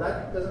I go, well,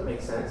 that doesn't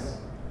make sense.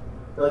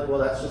 They're like, well,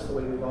 that's just the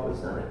way we've always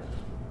done it.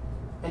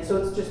 And so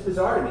it's just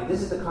bizarre to me.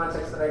 This is the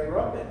context that I grew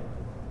up in.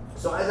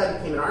 So as I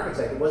became an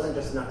architect, it wasn't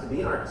just enough to be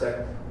an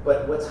architect,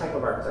 but what type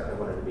of architect I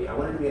wanted to be. I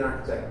wanted to be an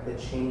architect that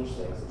changed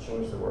things, that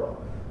changed the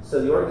world.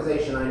 So the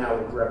organization I now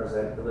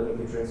represent, the Living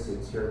Future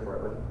Institutes here in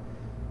Portland,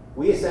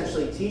 we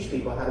essentially teach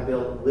people how to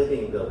build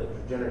living buildings,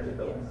 regenerative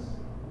buildings.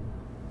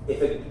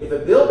 If a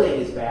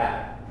building is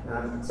bad, and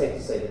I'm safe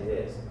to say that it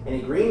is, and a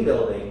green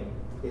building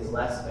is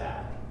less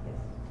bad,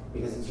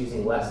 because it's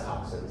using less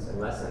toxins and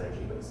less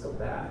energy, but it's still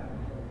bad.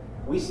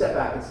 We step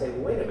back and say,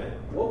 well, wait a minute,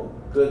 what would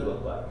good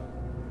look like?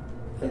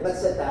 And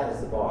let's set that as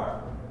the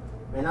bar.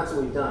 And that's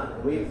what we've done.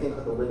 And we have a thing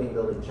called the Living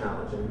Building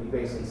Challenge. And we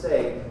basically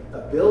say a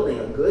building,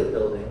 a good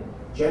building,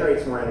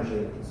 generates more energy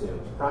than it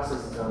consumes,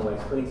 processes its own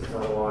waste, cleans its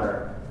own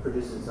water,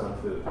 produces its own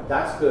food.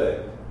 That's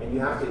good. And you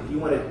have to, if you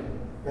want to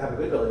have a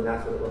good building,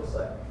 that's what it looks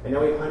like. And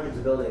now we have hundreds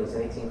of buildings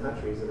in 18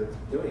 countries that are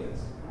doing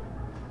this.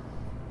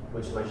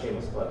 Which is my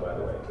shameless plug, by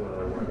the way, if you want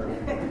to learn more about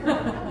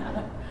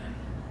it.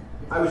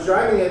 I was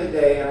driving the other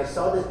day and I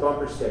saw this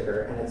bumper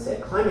sticker and it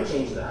said, climate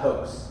change is a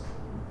hoax.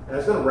 And I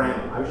was going to ram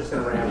him. I was just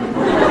going to ram him.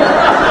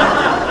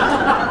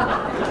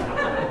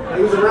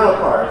 It was a rental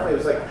car. It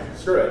was like,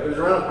 screw it. It was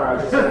a rental car. I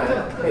was just going to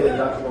pay the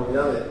deductible and be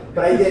done with it.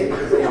 But I didn't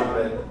because I'm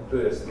a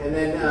Buddhist. And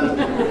then,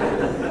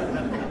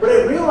 but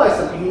I realized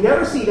something. You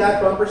never see that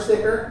bumper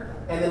sticker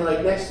and then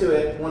like next to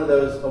it, one of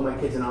those, oh, my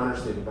kid's an honor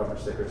student bumper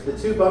stickers. The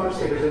 2 bumper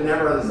stickers are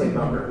never on the same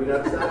bumper. You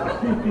notice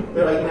that?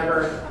 They're like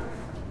never...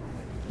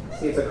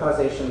 See, it's a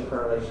causation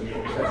correlation.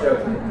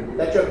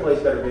 That joke plays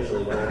better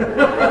visually than I do.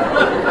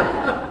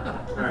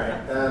 All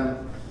right.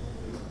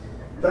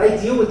 But I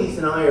deal with these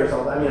deniers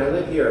all. I mean, I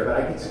live here, but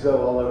I get to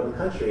go all over the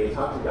country and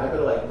talk to people. I go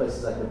to like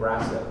places like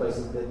Nebraska,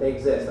 places that they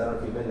exist. I don't know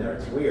if you've been there.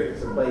 It's weird.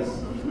 It's a place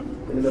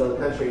in the middle of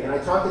the country, and I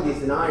talk to these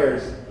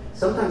deniers.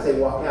 Sometimes they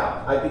walk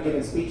out. I've been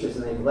giving speeches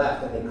and they've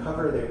left, and they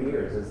cover their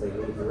ears as they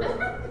leave the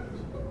room.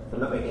 I'm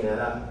not making that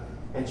up.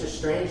 And it's just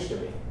strange to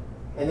me.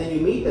 And then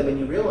you meet them and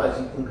you realize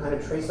you can kind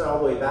of trace it all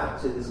the way back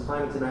to this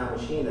climate denial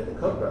machine that the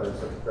Koch brothers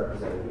have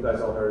represented. You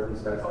guys all heard of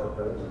these guys, Koch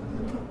brothers,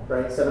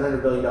 right?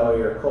 $700 billion a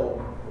year coal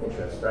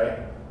interest, right?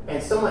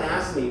 And someone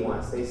asked me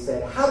once, they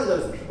said, how do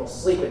those people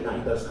sleep at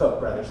night, those Koch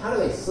brothers? How do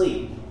they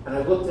sleep? And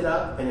I looked it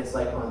up, and it's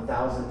like on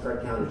 1,000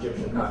 thread count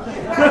Egyptian cotton.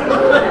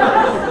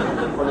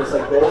 On this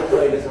like gold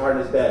plate as hard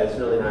as bed. It's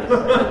really nice.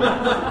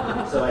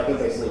 So I think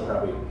they sleep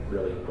probably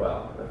really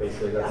well. But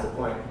basically, that's the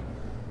point.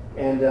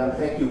 And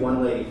thank you,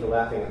 one lady, for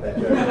laughing at that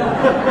joke.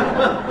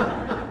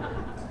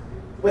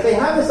 But they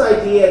have this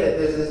idea that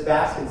there's this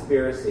vast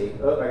conspiracy.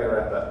 Oh, I gotta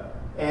wrap up.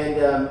 And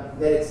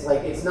that it's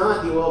like it's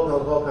not the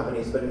oil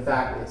companies, but in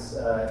fact it's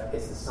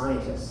the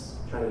scientists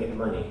trying to get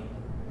money.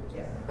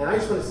 And I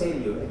just want to say to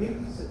you, have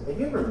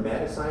you ever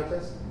met a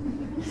scientist?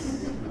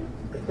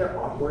 Like they're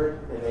awkward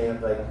and they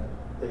have like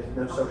there's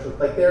no social,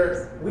 like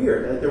they're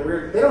weird. Like they're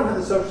weird. They don't have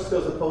the social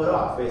skills to pull it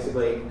off.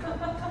 Basically,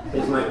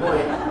 is my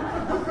point.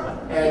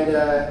 And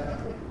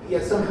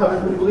yet somehow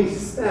everybody believes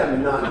it's them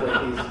and not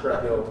like these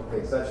parochial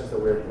things. That's just a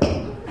weird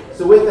thing.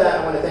 So with that,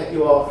 I want to thank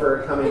you all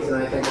for coming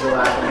tonight. Thank you for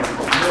laughing.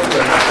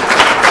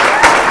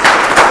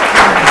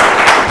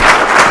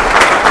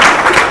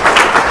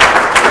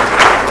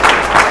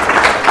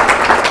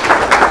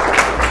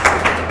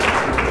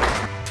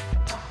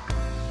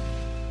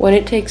 When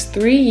it takes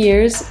 3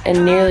 years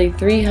and nearly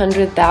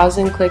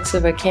 300,000 clicks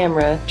of a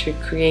camera to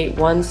create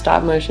one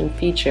stop-motion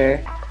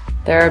feature,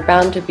 there are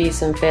bound to be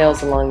some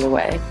fails along the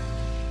way.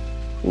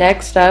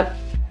 Next up,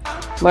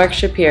 Mark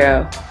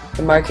Shapiro,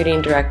 the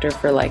marketing director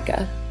for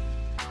Leica.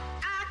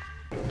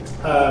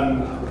 I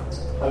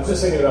was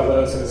just thinking about what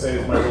I was going to say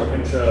as my little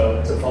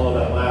intro to follow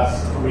that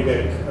last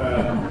comedic,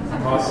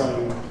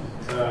 awesome.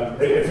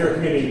 If you're a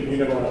comedian, you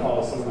never want to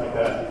follow something like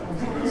that.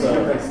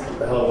 So thanks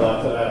a hell of a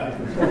lot for that.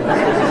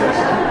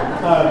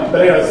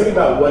 But anyway, I was thinking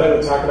about what I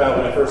would talk about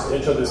when I first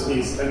introed this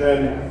piece, and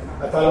then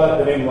I thought about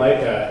the name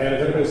Leica. And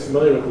if anybody's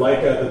familiar with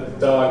Leica, the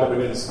dog that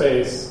went into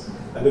space,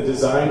 and the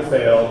design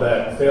fail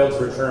that failed to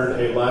return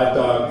a live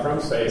dog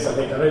from space, I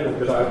don't even know if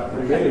the dog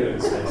made it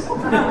into space.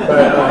 But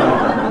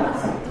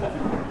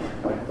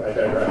I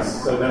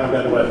digress. So now I'm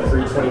down to what,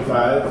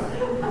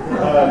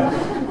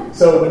 325?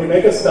 So when you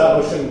make a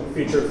stop-motion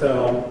feature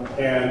film,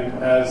 and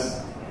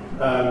as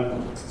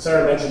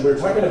Sarah mentioned, we were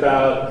talking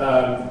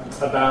about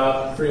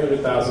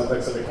 300,000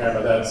 clicks of a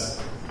camera. That's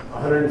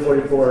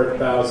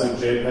 144,000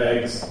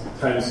 JPEGs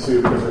times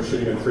 2 because we're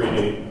shooting in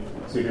 3D.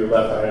 So you do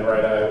left eye and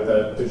right eye with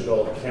a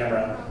digital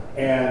camera.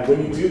 And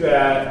when you do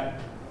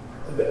that,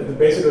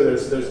 basically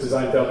there's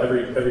design fail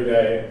every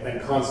day and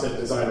constant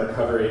design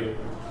recovery,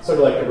 sort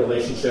of like a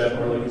relationship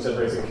or like you said,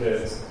 raising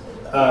kids.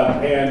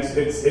 And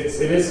it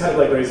is kind of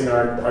like raising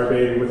our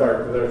baby with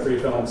our 3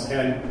 films.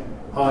 And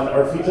on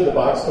our feature, the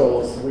box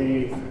trolls,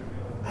 we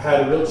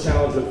had a real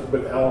challenge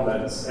with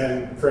elements.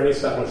 And for any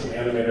stop motion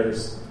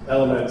animators,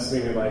 elements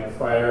meaning like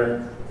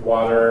fire,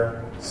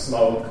 water,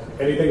 smoke,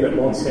 anything that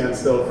won't stand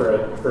still for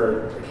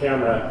a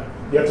camera,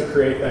 you have to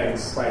create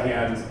things by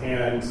hand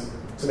and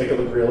to make it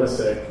look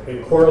realistic.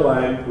 In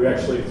Coraline, we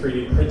actually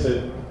 3D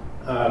printed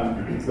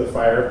the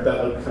fire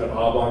that looked kind of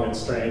oblong and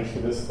strange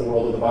in the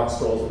world of the box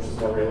trolls, which is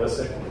more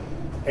realistic.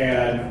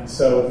 And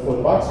so for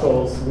the box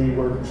trolls, we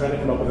were trying to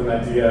come up with an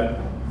idea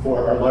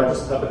for our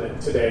largest puppet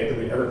to date that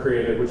we ever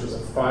created, which was a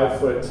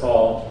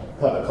 5-foot-tall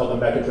puppet called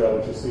the Mechadrill,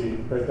 which you see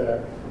right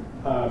there,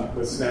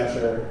 with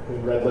Snatcher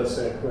in red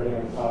lipstick running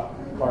on the top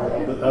part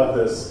of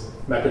this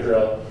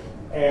Mechadrill.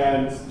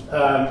 And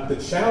the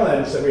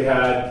challenge that we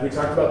had, we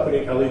talked about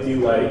putting LED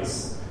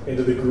lights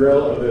into the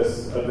grill of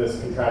this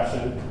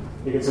contraption.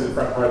 You can see the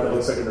front part that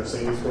looks like a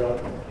Mercedes grill.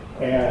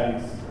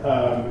 And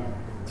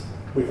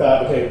we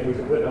thought, okay, we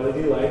could put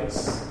LED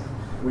lights.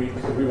 We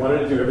wanted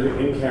to do everything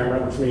in camera,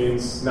 which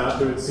means not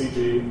do it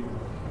CG.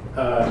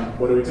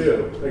 What do we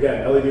do?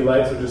 Again, LED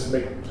lights would just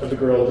make the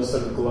grill just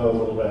sort of glow a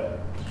little bit.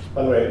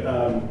 By the way,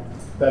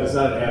 that is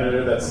not an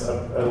animator, that's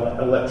an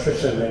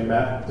electrician named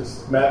Matt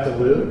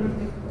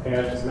DeLue.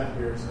 And is Matt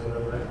here?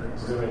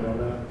 Does anybody know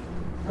that?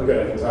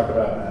 Okay, I can talk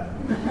about Matt.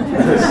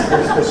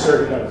 This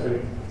shirt, no, I'm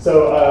kidding.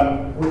 So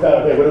we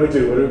thought, okay, what do we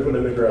do? What do we put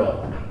in the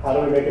grill? How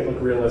do we make it look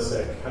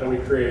realistic? How do we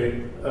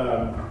create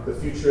the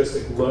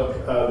futuristic look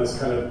of this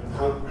kind of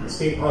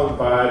steampunk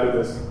vibe of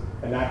this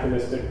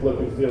anachronistic look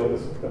and feel of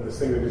this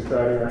thing that is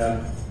driving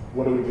around?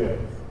 What do we do?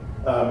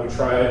 We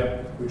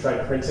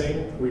tried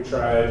printing, we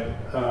tried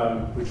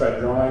drawing, we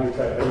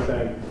tried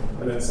everything,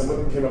 and then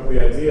someone came up with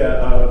the idea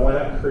of why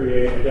not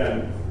create,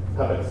 again,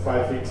 puppet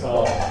 5 feet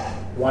tall,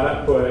 why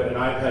not put an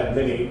iPad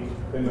mini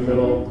in the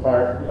middle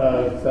part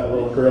of that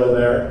little grill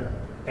there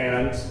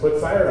and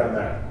put fire on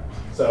there.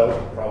 So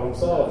problem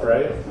solved,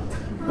 right?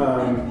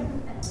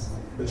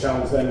 The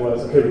challenge then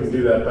was, okay, we can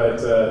do that,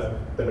 but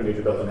then we need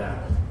to build an app.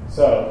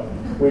 So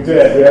we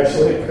did. We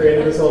actually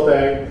created this whole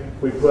thing.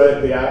 We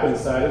put the app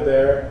inside of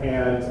there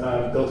and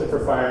built it for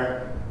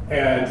fire.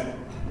 And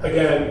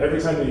again,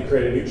 every time that you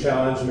create a new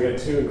challenge, and we had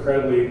 2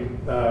 incredibly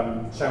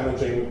not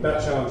challenging,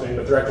 but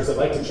directors that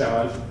like to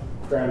challenge,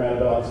 Graham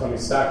Annabelle and Tony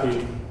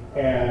Stocky.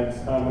 And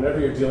whenever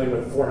you're dealing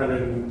with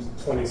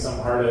 420 some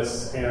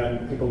artists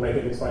and people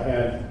making things by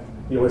hand,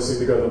 you always seem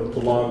to go the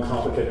long,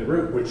 complicated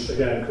route, which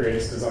again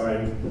creates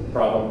design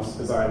problems,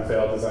 design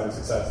fail, design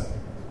success.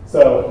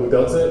 So we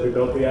built it, we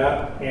built the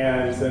app,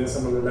 and then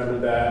someone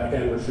remembered that,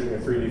 again, we're shooting a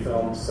 3D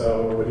film,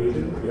 so what do?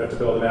 You have to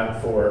build an app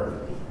for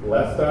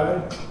left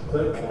eye,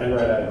 click, and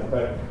right eye,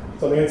 click.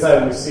 So on the inside,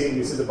 when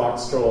you see the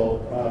box troll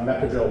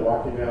Mechadrill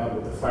walking down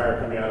with the fire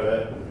coming out of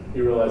it,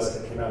 you realize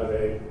that it came out of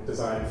a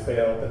design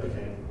fail that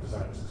became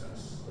design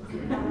success.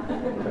 Okay,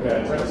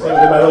 I'm trying to stay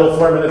within my little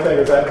 4-minute thing.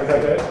 Is that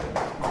good?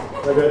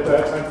 Is that good? Do I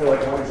have time for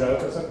like one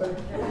joke or something?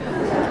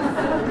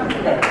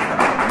 Okay.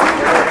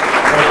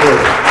 Thank you.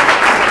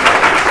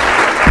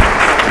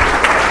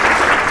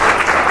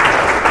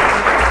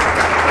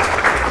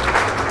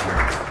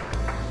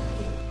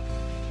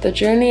 The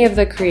journey of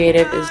the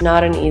creative is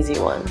not an easy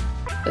one,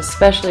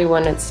 especially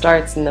when it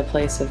starts in the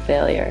place of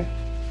failure.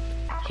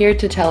 Here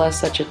to tell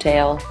us such a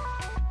tale,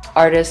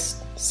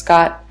 artist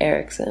Scott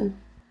Erickson.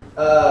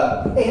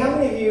 Hey, how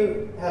many of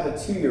you have a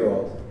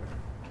 2-year-old?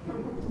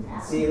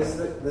 See, this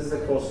is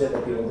the cool shit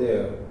that people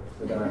do.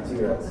 We don't have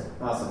 2-year-olds.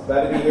 Awesome.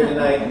 Glad to be here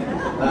tonight.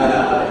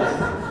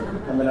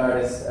 I'm an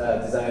artist,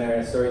 designer,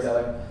 and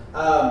storyteller.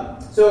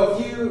 So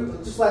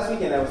just last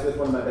weekend I was with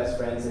one of my best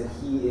friends, and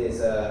he is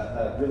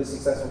a really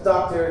successful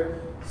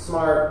doctor,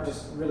 smart,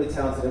 just really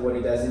talented at what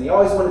he does, and he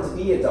always wanted to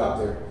be a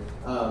doctor.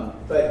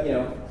 But,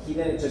 he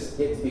didn't just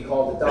get to be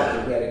called a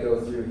doctor. He had to go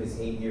through his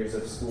 8 years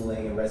of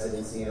schooling and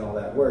residency and all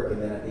that work,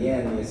 and then at the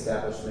end, the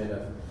establishment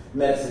of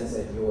medicine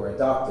said, you're a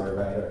doctor,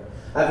 right? Or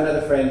I have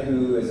another friend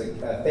who is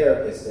a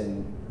therapist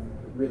and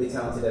really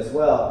talented as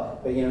well,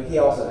 but, he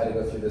also had to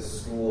go through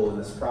this school and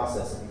this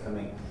process of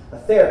becoming a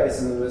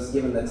therapist, and was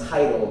given the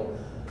title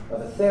of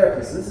a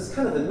therapist. And this is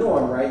kind of the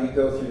norm, right? You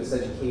go through this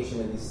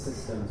education in these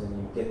systems and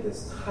you get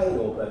this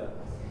title, but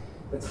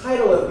the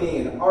title of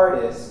being an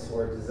artist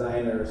or a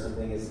designer or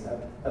something is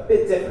a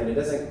bit different. It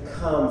doesn't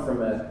come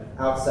from an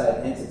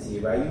outside entity,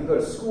 right? You can go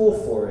to school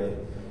for it,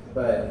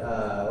 but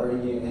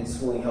and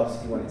schooling helps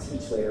if you want to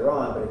teach later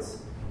on, but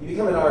you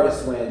become an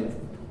artist when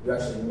you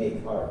actually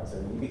make art,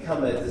 or you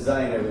become a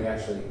designer when you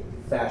actually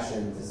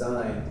fashion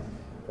design,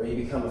 or you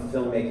become a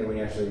filmmaker when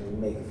you actually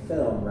make a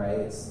film, right?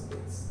 It's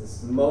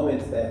this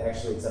moment that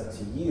actually it's up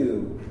to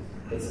you.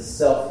 It's a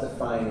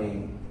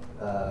self-defining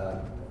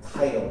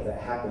title that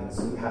happens.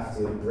 You have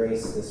to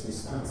embrace this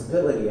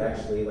responsibility,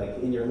 actually, like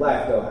in your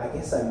life, go, I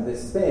guess I'm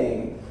this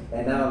thing,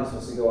 and now I'm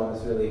supposed to go on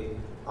this really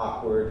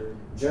awkward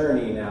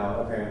journey now,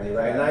 apparently,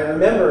 right? And I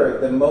remember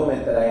the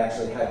moment that I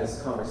actually had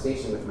this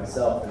conversation with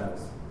myself, and I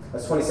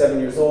was 27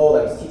 years old.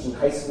 I was teaching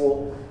high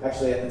school,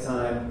 actually, at the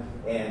time,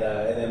 and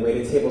then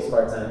waited tables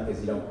part-time,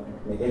 because you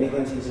don't make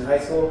anything teaching high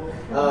school.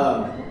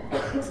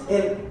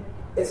 And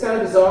it's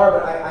kind of bizarre,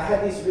 but I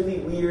had these really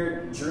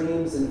weird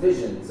dreams and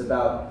visions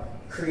about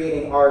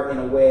creating art in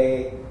a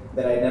way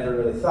that I'd never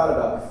really thought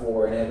about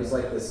before, and it was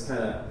like this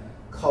kind of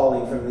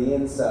calling from the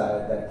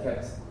inside that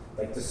kept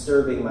like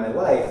disturbing my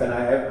life, and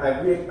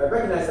I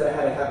recognized that I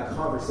had to have a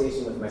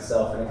conversation with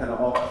myself, and it kind of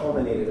all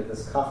culminated at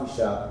this coffee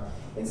shop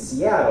in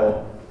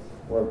Seattle,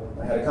 where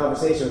I had a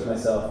conversation with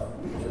myself,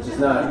 which is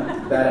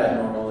not that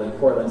abnormal in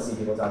Portland to see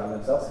people talking to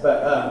themselves,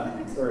 but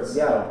or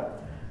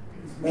Seattle.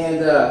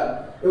 And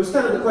it was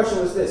kind of, the question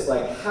was this,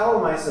 like, how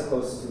am I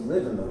supposed to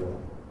live in the world?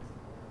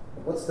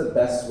 What's the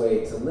best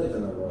way to live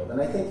in the world?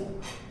 And I think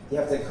you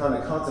have to kind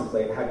of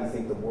contemplate, how do you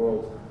think the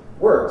world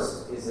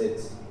works? Is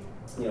it,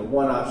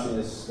 one option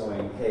is just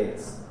going, hey,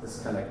 it's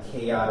this kind of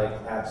chaotic,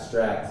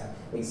 abstract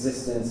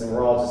existence, and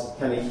we're all just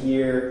kind of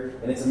here,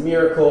 and it's a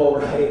miracle,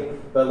 right?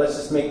 But let's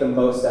just make the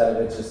most out of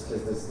it, just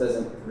because this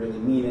doesn't really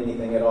mean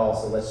anything at all,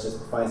 so let's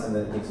just find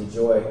something that gives you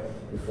joy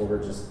before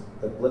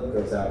the blip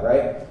goes out,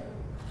 right?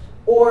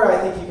 Or I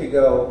think you could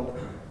go,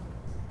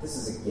 this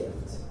is a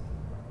gift.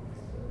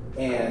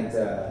 And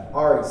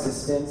our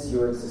existence,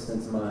 your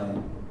existence,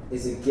 mine,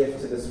 is a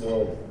gift to this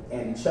world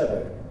and each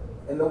other.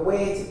 And the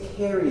way to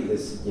carry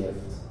this gift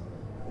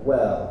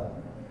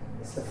well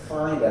is to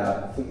find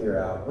out, figure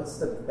out, what's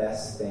the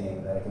best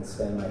thing that I can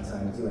spend my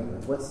time doing?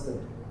 What's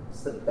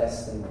the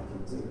best thing I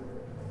can do?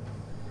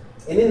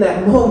 And in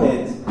that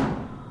moment,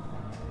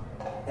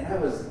 and I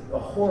was a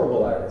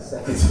horrible artist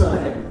at the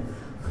time,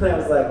 and I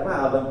was like,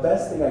 wow, the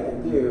best thing I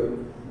can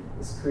do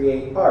is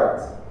create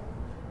art.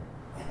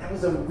 And that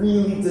was a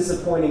really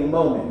disappointing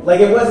moment. Like,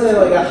 it wasn't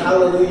like a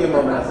hallelujah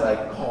moment. I was like,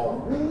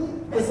 oh,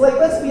 really? It's like,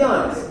 let's be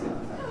honest.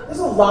 There's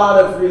a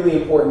lot of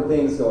really important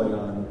things going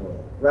on in the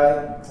world,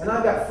 right? And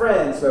I've got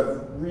friends who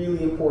have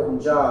really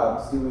important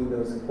jobs doing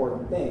those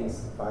important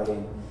things,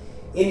 fighting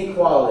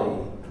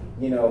inequality,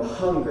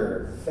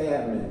 hunger,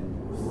 famine,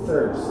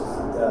 thirst,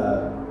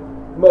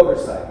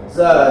 motorcycles,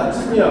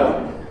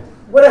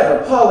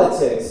 whatever,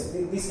 politics,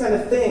 these kind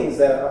of things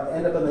that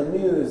end up on the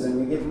news and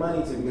we give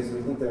money to because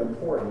we think they're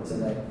important,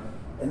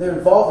 and they're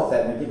involved with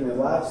that and they're giving their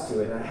lives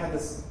to it. And I had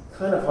this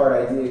kind of hard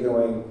idea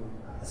going,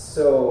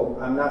 so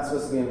I'm not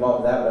supposed to be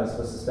involved with that, but I'm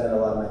supposed to spend a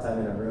lot of my time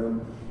in a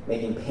room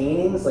making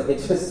paintings? Like, it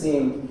just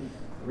seemed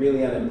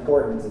really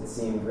unimportant. It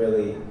seemed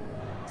really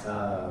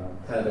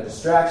kind of a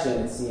distraction.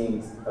 It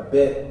seemed a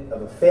bit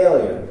of a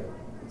failure.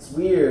 It's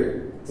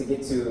weird to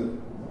get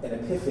to an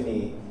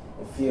epiphany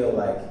and feel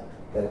like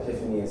that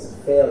epiphany is a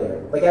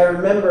failure. Like, I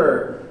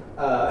remember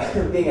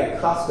being at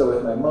Costco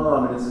with my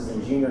mom, and this was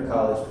in junior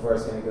college before I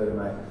was going to go to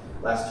my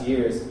last 2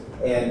 years,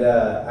 and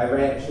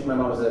my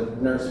mom was a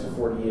nurse for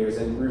 40 years,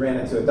 and we ran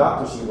into a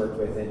doctor she worked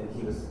with, and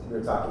we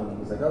were talking, and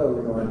he was like, oh,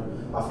 we're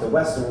going off to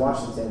Western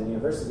Washington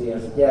University, and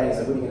I was like, yeah, he's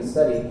like, what are you going to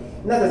study?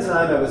 And at the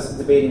time, I was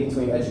debating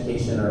between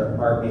education or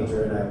art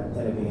major, and I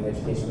ended up being an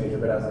education major,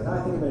 but I was like, oh,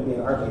 I think I'm going to be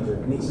an art major,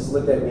 and he just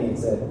looked at me and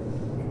said,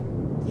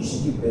 you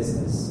should do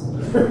business,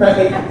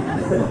 right?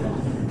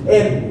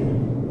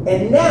 And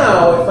And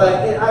now,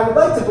 I would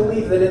like to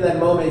believe that in that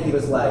moment he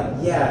was like,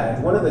 yeah,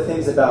 one of the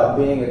things about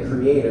being a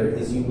creator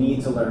is you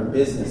need to learn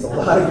business. A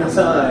lot of your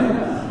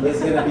time is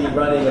going to be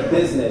running a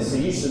business, so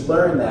you should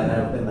learn that.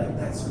 And I've been like,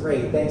 that's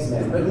great, thanks,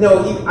 man. But no,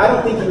 I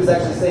don't think he was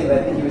actually saying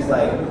that. I think he was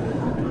like,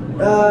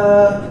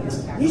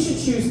 you should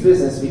choose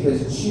business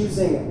because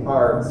choosing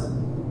art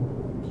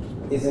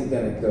isn't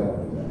going to go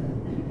anywhere.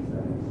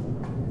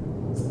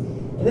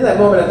 And in that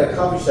moment at the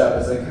coffee shop,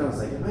 I kind of was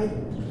like, am I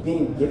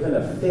being given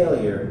a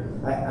failure?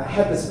 I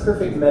had this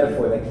perfect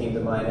metaphor that came to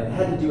mind, and it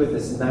had to do with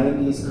this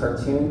 90s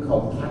cartoon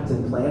called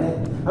Captain Planet.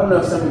 I don't know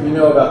if some of you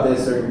know about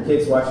this, or your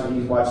kids watched it,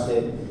 you've watched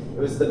it. It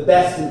was the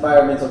best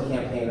environmental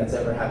campaign that's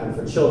ever happened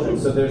for children.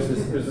 So there's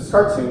this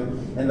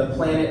cartoon, and the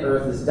planet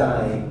Earth is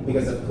dying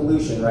because of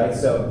pollution, right?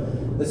 So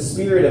the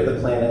spirit of the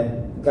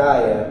planet,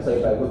 Gaia,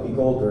 played by Whoopi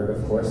Goldberg,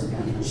 of course,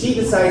 she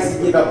decides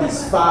to give out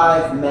these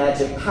 5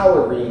 magic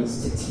power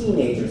rings to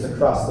teenagers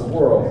across the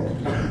world.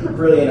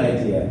 Brilliant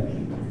idea.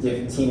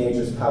 Give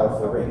teenagers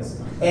powerful rings.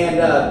 And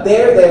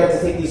they're there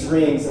to take these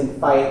rings and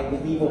fight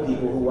the evil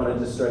people who want to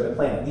destroy the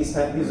planet. These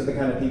are the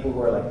kind of people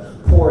who are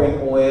like pouring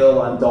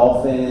oil on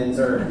dolphins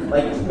or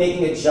like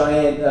making a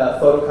giant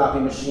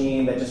photocopy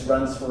machine that just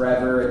runs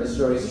forever and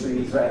destroys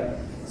trees, right?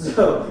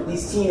 So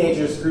these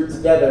teenagers group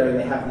together and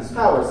they have these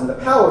powers, and the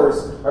powers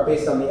are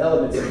based on the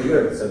elements of the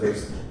earth. So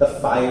there's the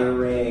fire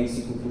ring, so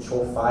you can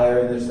control fire,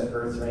 and there's the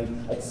earth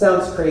ring. It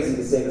sounds crazy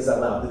to say this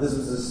out loud, but this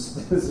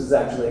was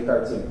actually a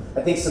cartoon,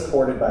 I think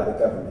supported by the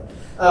government.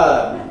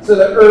 So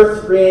the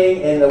earth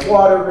ring and the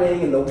water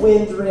ring and the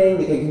wind ring,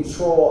 they can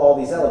control all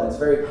these elements,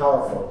 very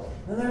powerful.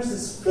 And there's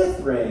this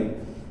 5th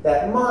ring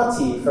that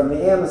Mati from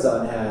the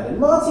Amazon had. And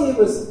Mati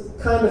was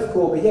kind of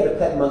cool, but he had a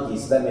pet monkey,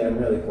 so that made him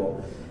really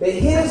cool. But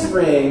his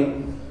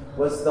ring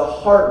was the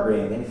heart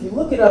ring. And if you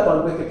look it up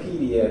on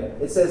Wikipedia,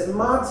 it says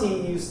Mati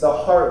used the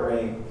heart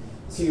ring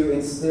to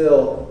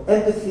instill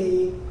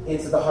empathy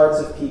into the hearts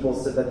of people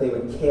so that they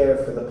would care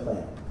for the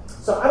planet.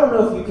 So I don't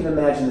know if you can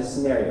imagine this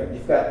scenario.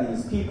 You've got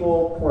these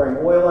people pouring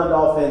oil on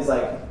dolphins,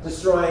 like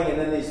destroying, and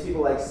then these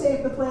people like,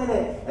 save the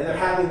planet, and they're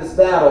having this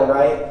battle,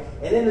 right?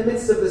 And in the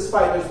midst of this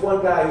fight, there's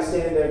one guy who's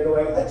standing there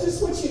going, I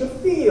just want you to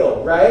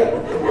feel, right?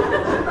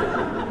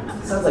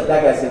 Sounds like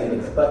that guy's going to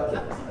get his butt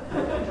kicked.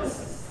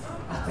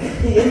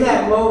 In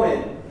that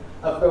moment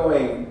of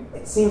going,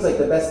 it seems like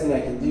the best thing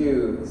I can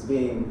do is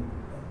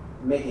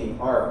making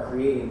art,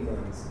 creating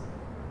things.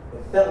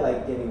 It felt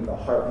like getting the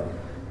heart ring.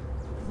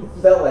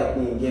 It felt like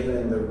being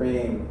given the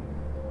ring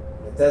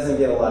that doesn't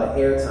get a lot of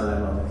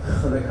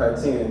airtime on the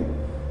cartoon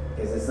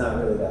because it's not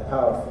really that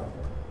powerful.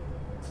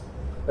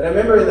 But I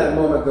remember in that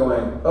moment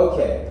going,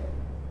 okay,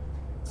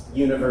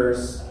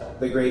 universe,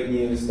 the great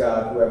muse,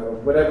 God, whoever,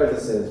 whatever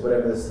this is,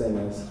 whatever this thing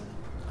is,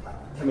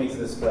 coming to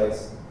this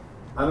place,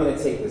 I'm going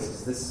to take this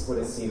because this is what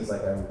it seems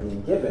like I'm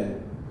being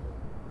given.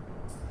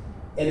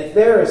 And if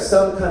there is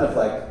some kind of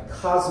like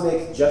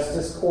cosmic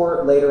justice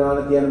court later on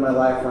at the end of my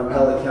life where I'm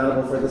held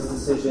accountable for this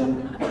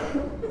decision,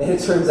 and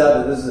it turns out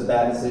that this is a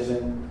bad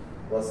decision,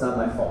 well, it's not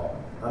my fault.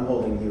 I'm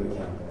holding you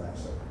accountable,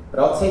 actually. But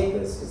I'll take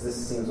this because this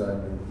seems what I'm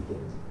going to be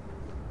given.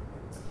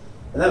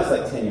 And that was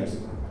like 10 years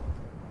ago.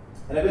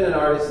 And I've been an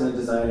artist and a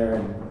designer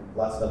and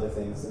lots of other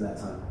things in that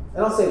time.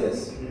 And I'll say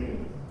this.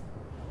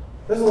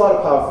 There's a lot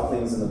of powerful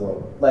things in the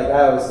world. Like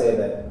I always say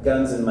that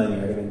guns and money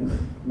are going to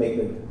make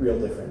a real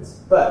difference.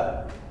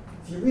 But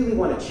if you really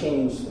want to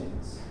change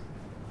things,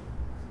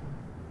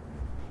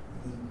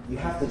 you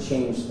have to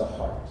change the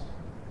heart.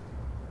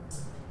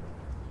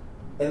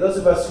 And those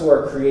of us who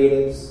are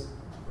creatives,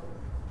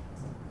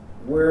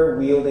 we're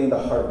wielding the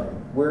heart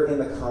ring. We're in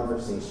the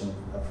conversation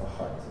of the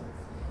heart.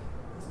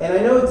 And I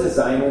know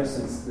designers,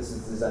 since this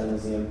is Design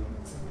Museum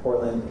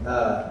Portland,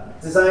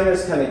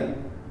 designers kind of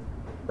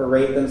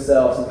berate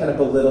themselves and kind of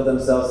belittle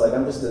themselves like,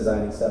 I'm just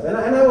designing stuff. And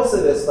I will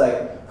say this,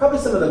 like, probably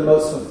some of the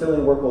most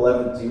fulfilling work we'll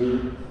ever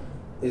do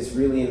is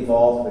really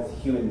involved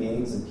with human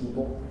beings and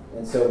people.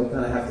 And so we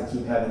kind of have to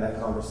keep having that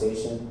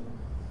conversation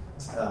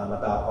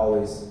about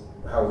always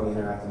how are we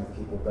interacting with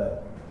people.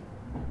 But,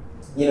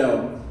 you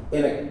know,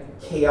 in a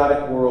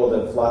chaotic world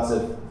of lots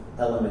of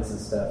elements and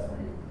stuff,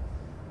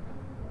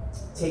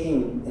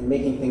 taking and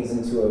making things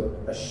into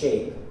a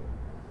shape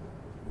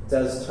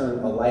does turn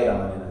a light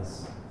on in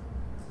us.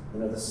 You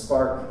know, the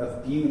spark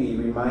of beauty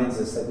reminds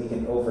us that we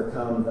can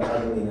overcome the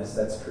ugliness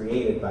that's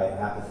created by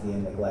apathy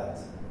and neglect.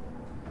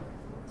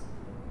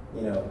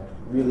 You know,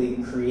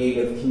 really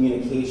creative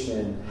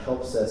communication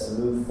helps us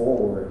move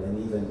forward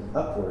and even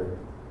upward.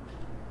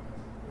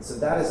 And so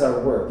that is our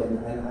work.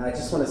 And I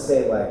just want to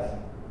say, like,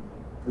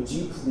 would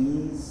you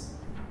please,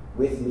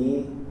 with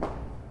me,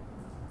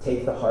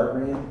 take the heart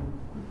ring?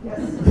 Yes.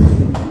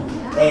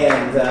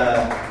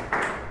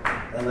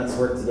 And let's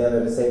work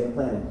together to save the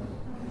planet.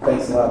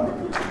 Thanks a lot.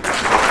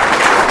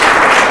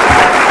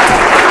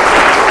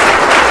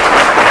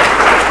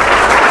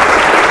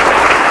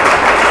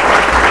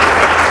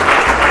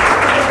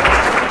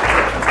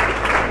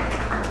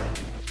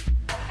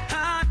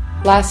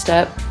 Last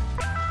up,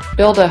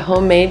 build a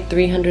homemade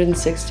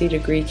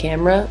 360-degree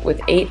camera with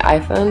 8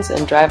 iPhones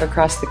and drive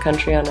across the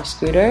country on a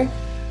scooter,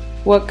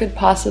 What could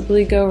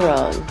possibly go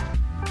wrong?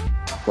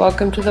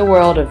 Welcome to the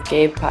world of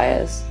Gabe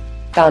Paez,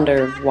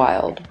 founder of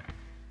Wild.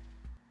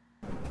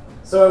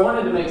 So I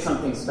wanted to make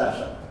something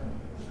special.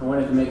 I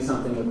wanted to make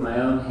something with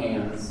my own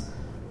hands,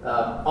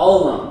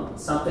 all alone.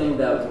 Something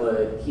that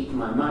would keep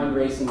my mind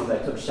racing as I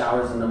took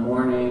showers in the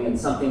morning, and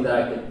something that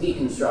I could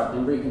deconstruct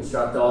and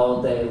reconstruct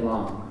all day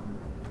long.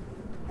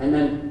 And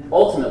then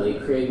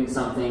ultimately creating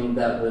something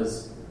that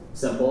was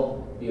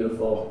simple,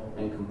 beautiful,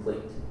 and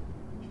complete.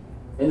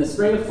 In the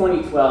spring of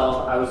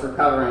 2012, I was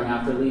recovering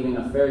after leaving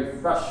a very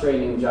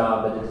frustrating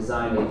job at a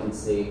design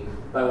agency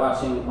by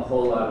watching a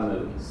whole lot of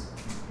movies.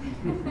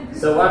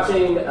 So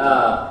watching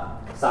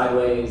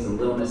Sideways and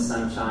Little Miss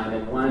Sunshine,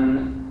 and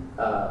one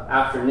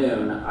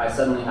afternoon, I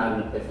suddenly had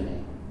an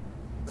epiphany.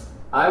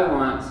 I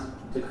want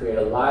to create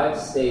a live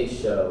stage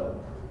show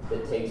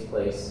that takes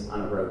place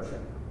on a road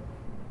trip.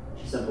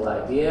 Simple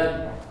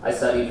idea. I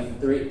studied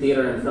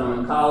theater and film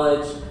in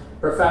college.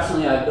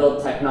 Professionally, I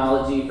built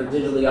technology for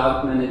digitally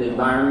augmented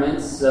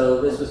environments,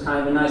 so this was kind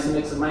of a nice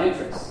mix of my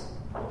interests.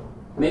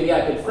 Maybe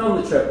I could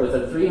film the trip with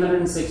a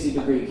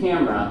 360-degree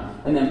camera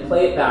and then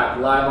play it back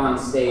live on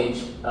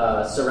stage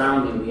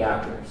surrounding the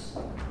actors.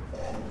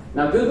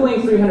 Now,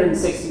 Googling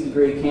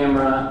 360-degree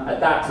camera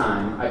at that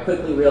time, I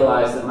quickly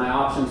realized that my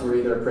options were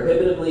either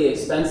prohibitively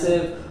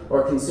expensive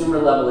or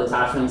consumer-level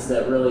attachments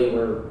that really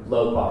were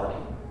low quality.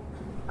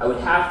 I would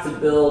have to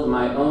build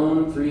my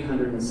own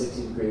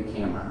 360-degree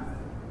camera.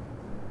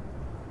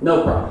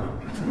 No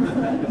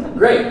problem.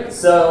 Great.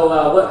 So,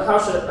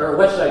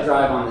 what should I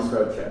drive on this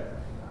road trip?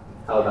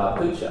 How about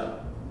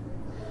Pucho?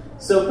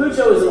 So,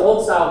 Pucho is an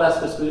old-style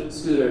Vespa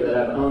scooter that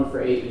I've owned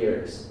for 8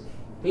 years.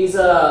 He's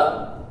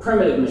a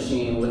primitive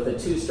machine with a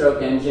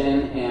 2-stroke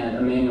engine and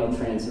a manual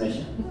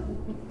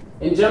transmission.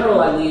 In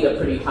general, I lead a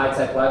pretty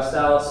high-tech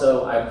lifestyle,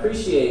 so I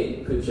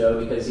appreciate Pucho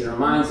because he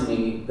reminds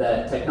me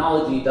that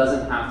technology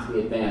doesn't have to be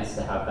advanced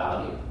to have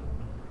value.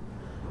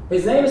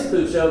 His name is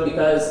Pucho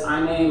because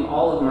I name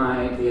all of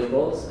my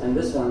vehicles, and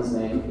this one's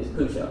name is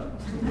Pucho.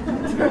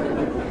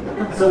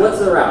 So what's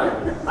the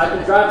route? I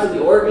could drive to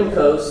the Oregon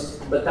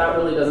coast, but that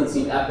really doesn't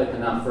seem epic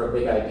enough for a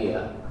big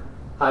idea.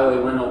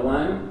 Highway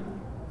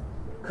 101,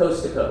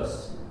 coast to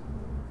coast.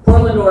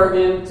 Portland,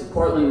 Oregon to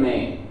Portland,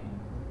 Maine.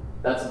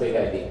 That's a big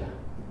idea.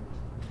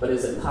 But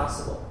is it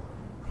possible?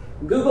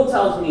 Google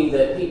tells me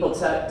that people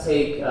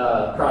take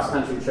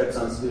cross-country trips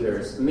on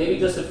scooters. Maybe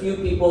just a few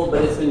people,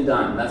 but it's been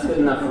done. That's good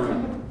enough for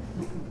me.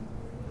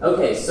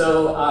 Okay,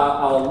 so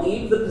I'll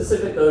leave the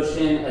Pacific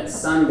Ocean at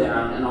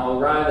sundown, and I'll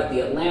arrive at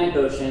the Atlantic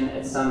Ocean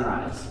at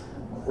sunrise.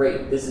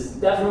 Great, this is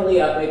definitely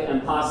epic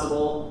and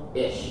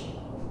possible-ish.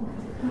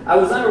 I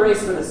was on a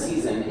race for the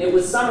season. It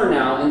was summer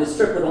now, and this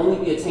trip would only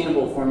be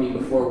attainable for me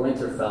before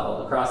winter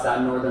fell across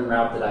that northern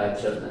route that I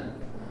had chosen.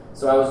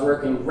 So I was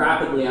working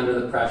rapidly under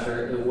the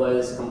pressure. It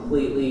was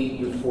completely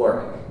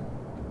euphoric.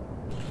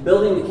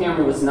 Building the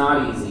camera was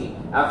not easy.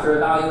 After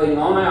evaluating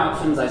all my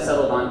options, I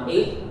settled on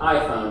 8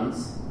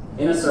 iPhones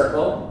in a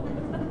circle,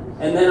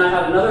 and then I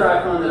had another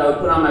iPhone that I would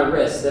put on my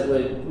wrist that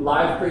would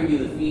live preview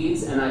the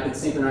feeds, and I could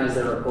synchronize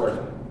their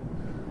recording.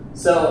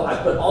 So I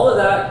put all of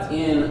that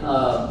in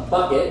a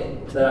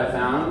bucket that I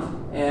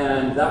found,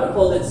 and that would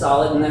hold it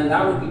solid, and then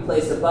that would be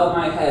placed above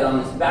my head on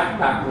this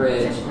backpack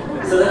ridge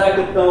so that I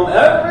could film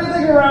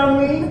everything around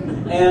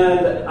me,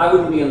 and I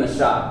wouldn't be in the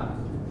shot.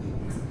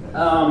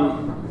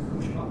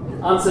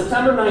 On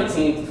September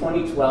 19th,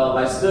 2012,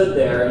 I stood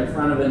there in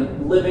front of a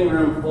living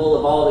room full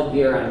of all the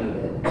gear I needed.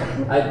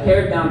 I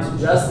pared down to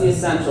just the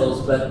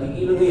essentials, but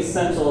even the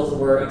essentials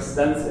were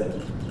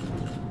expensive.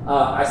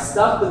 I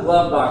stuffed the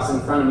glove box in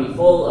front of me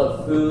full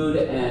of food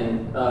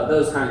and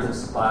those kinds of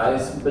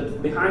supplies,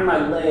 but behind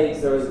my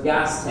legs there was a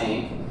gas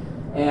tank,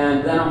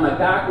 and then on my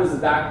back was a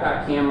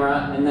backpack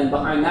camera, and then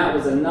behind that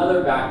was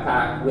another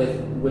backpack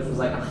which was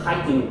like a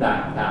hiking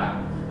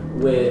backpack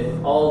with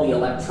all the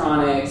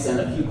electronics and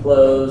a few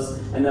clothes,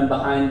 and then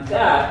behind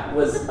that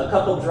was a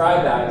couple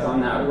dry bags on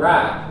that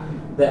rack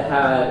that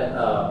had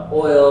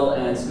oil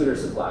and scooter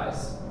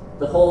supplies.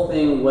 The whole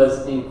thing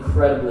was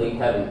incredibly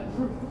heavy.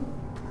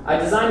 I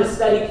designed a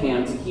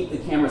Steadicam to keep the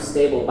camera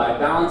stable by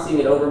balancing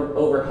it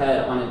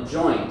overhead on a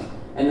joint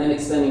and then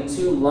extending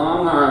 2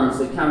 long arms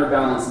that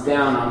counterbalance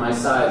down on my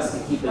sides to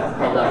keep it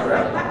held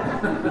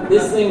upright.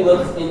 This thing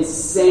looked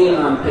insane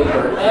on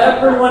paper.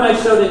 Everyone I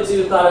showed it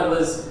to thought it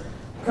was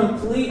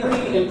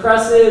completely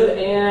impressive,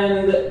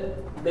 and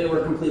they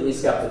were completely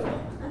skeptical.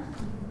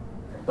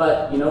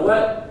 But you know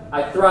what?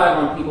 I thrive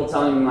on people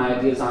telling me my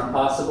ideas aren't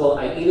possible.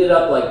 I eat it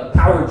up like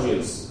power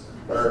juice,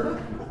 or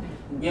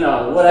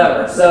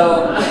whatever.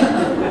 So,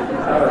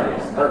 power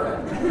juice,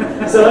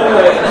 perfect. So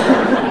anyway,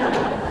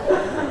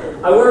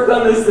 I worked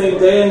on this thing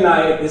day and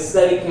night, this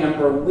Steadicam,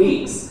 for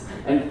weeks.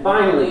 And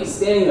finally,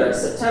 standing there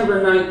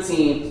September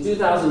 19th,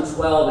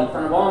 2012, in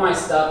front of all my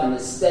stuff and the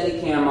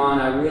Steadicam on,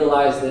 I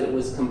realized that it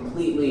was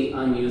completely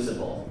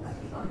unusable.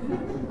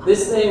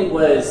 This thing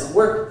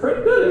worked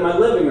pretty good in my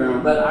living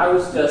room, but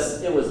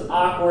it was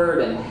awkward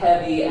and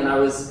heavy, and I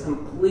was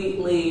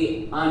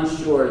completely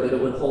unsure that it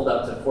would hold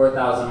up to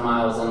 4,000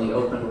 miles on the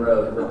open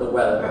road with the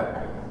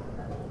weather.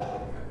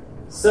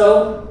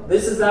 So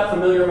this is that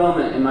familiar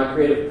moment in my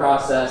creative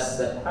process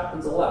that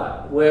happens a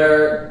lot,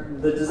 where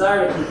the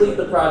desire to complete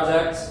the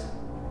project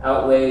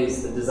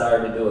outweighs the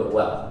desire to do it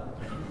well.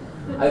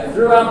 I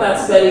threw out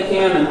that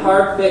Steadicam and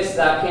hard fixed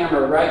that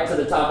camera right to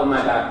the top of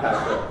my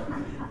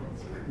backpack.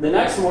 The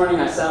next morning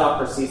I set off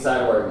for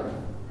Seaside, Oregon.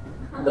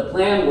 The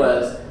plan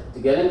was to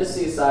get into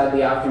Seaside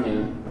the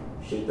afternoon,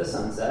 shoot the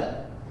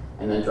sunset,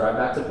 and then drive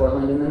back to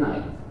Portland in the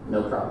night.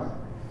 No problem.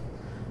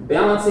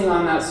 Balancing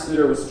on that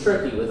scooter was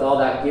tricky with all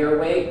that gear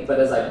weight, but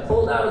as I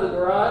pulled out of the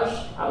garage,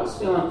 I was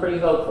feeling pretty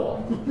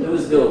hopeful. It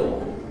was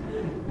doable.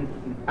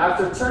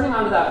 After turning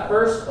onto that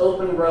first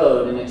open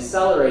road and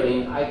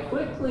accelerating, I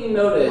quickly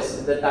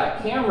noticed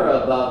that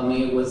camera above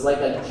me was like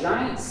a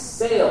giant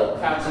sail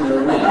catching the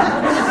wind.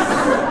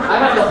 I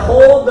had to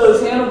hold those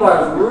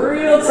handlebars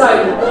real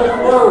tight and pull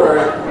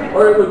forward,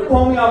 or it would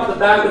pull me off the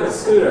back of the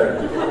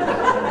scooter.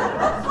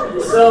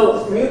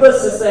 So,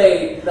 needless to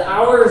say, the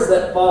hours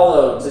that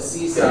followed to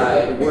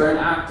Seaside were an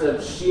act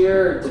of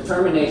sheer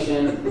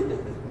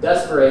determination,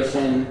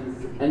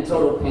 desperation, and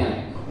total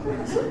panic.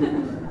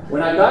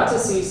 When I got to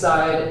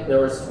Seaside, there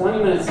was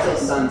 20 minutes till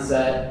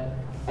sunset,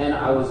 and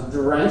I was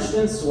drenched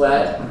in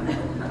sweat,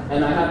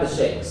 and I had the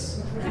shakes.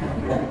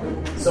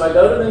 So I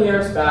go to the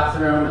nearest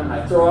bathroom, and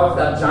I throw off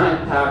that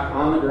giant pack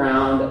on the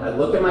ground. I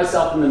look at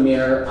myself in the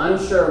mirror,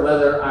 unsure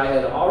whether I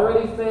had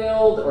already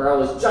failed or I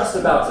was just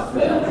about to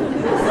fail.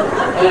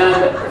 And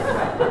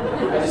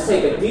I just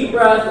take a deep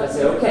breath. I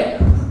say, okay,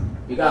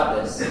 you got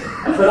this.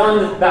 I put on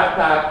the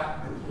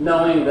backpack,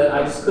 knowing that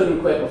I just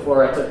couldn't quit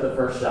before I took the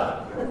first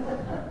shot.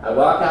 I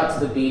walk out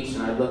to the beach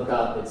and I look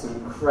up. It's an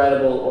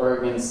incredible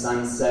Oregon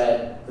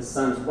sunset. The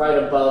sun's right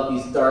above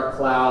these dark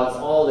clouds,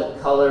 all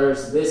the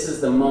colors. This is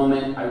the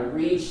moment. I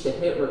reach to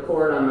hit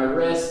record on my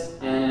wrist,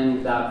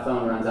 and that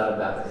phone runs out of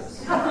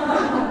batteries.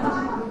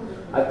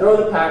 I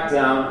throw the pack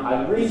down.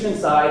 I reach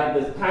inside.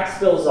 The pack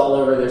spills all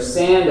over. There's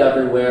sand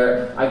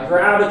everywhere. I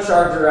grab a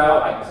charger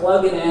out. I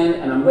plug it in,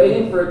 and I'm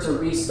waiting for it to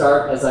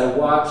restart as I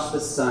watch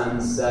the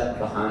sun set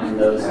behind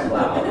those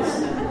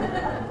clouds.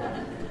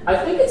 I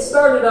think it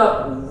started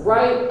up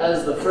right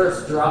as the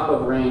first drop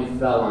of rain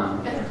fell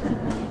on me.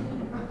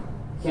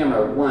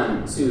 Camera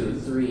 1, 2,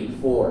 3,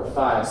 4,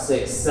 5,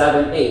 6,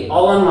 7, 8,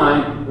 all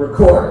online,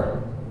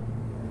 record.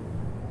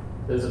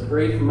 There's a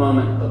brief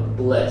moment of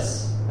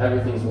bliss.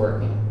 Everything's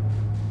working.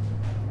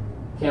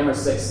 Camera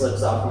 6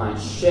 slips offline.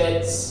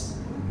 Shit.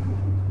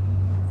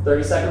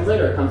 30 seconds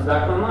later, it comes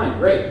back online.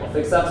 Great, I'll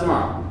fix that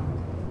tomorrow.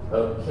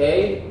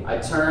 Okay, I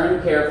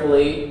turn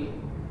carefully,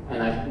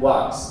 and I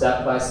walk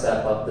step by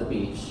step up the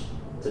beach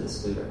to the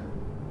scooter.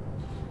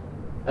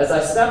 As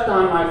I stepped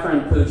on my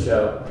friend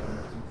Pucho,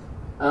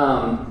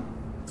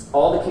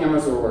 all the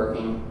cameras were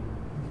working,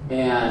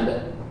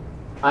 and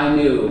I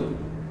knew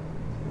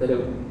that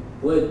it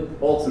would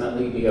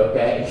ultimately be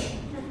okay.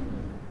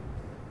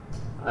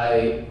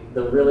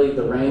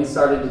 The rain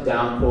started to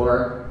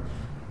downpour,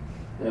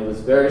 and it was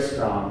very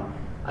strong.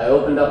 I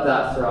opened up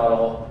that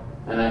throttle,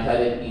 and I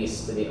headed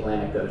east to the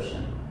Atlantic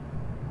Ocean.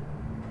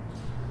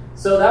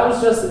 So that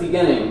was just the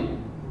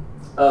beginning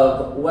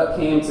of what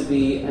came to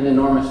be an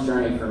enormous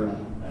journey for me.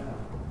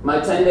 My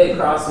 10-day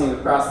crossing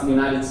across the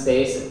United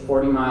States at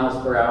 40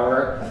 miles per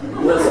hour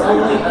was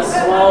only a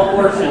small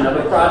portion of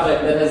a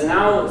project that has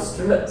now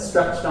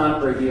stretched on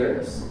for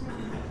years.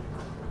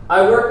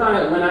 I work on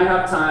it when I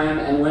have time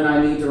and when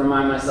I need to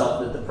remind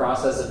myself that the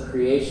process of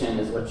creation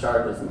is what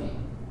charges me.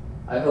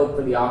 I hope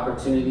for the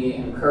opportunity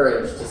and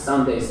courage to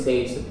someday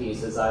stage the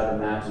piece as I've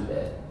imagined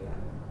it.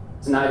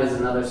 Tonight is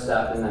another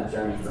step in that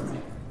journey for me.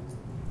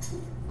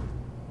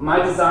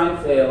 My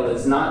design fail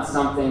is not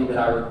something that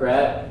I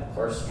regret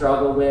or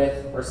struggle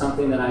with or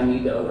something that I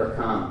need to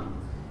overcome.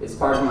 It's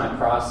part of my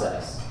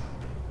process.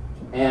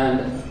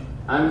 And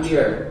I'm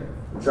here,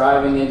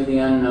 driving into the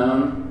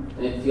unknown,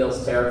 and it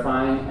feels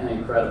terrifying and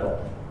incredible.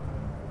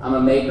 I'm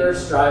a maker,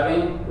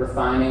 striving,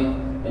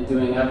 refining, and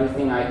doing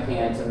everything I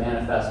can to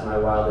manifest my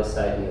wildest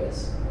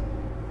ideas.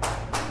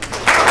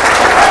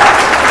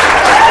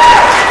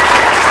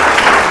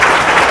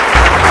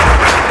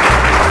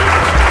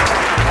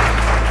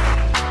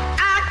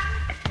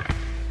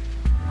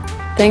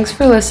 Thanks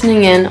for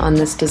listening in on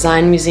this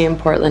Design Museum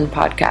Portland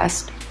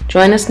podcast.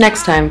 Join us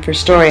next time for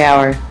Story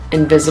Hour,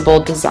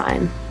 Invisible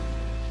Design.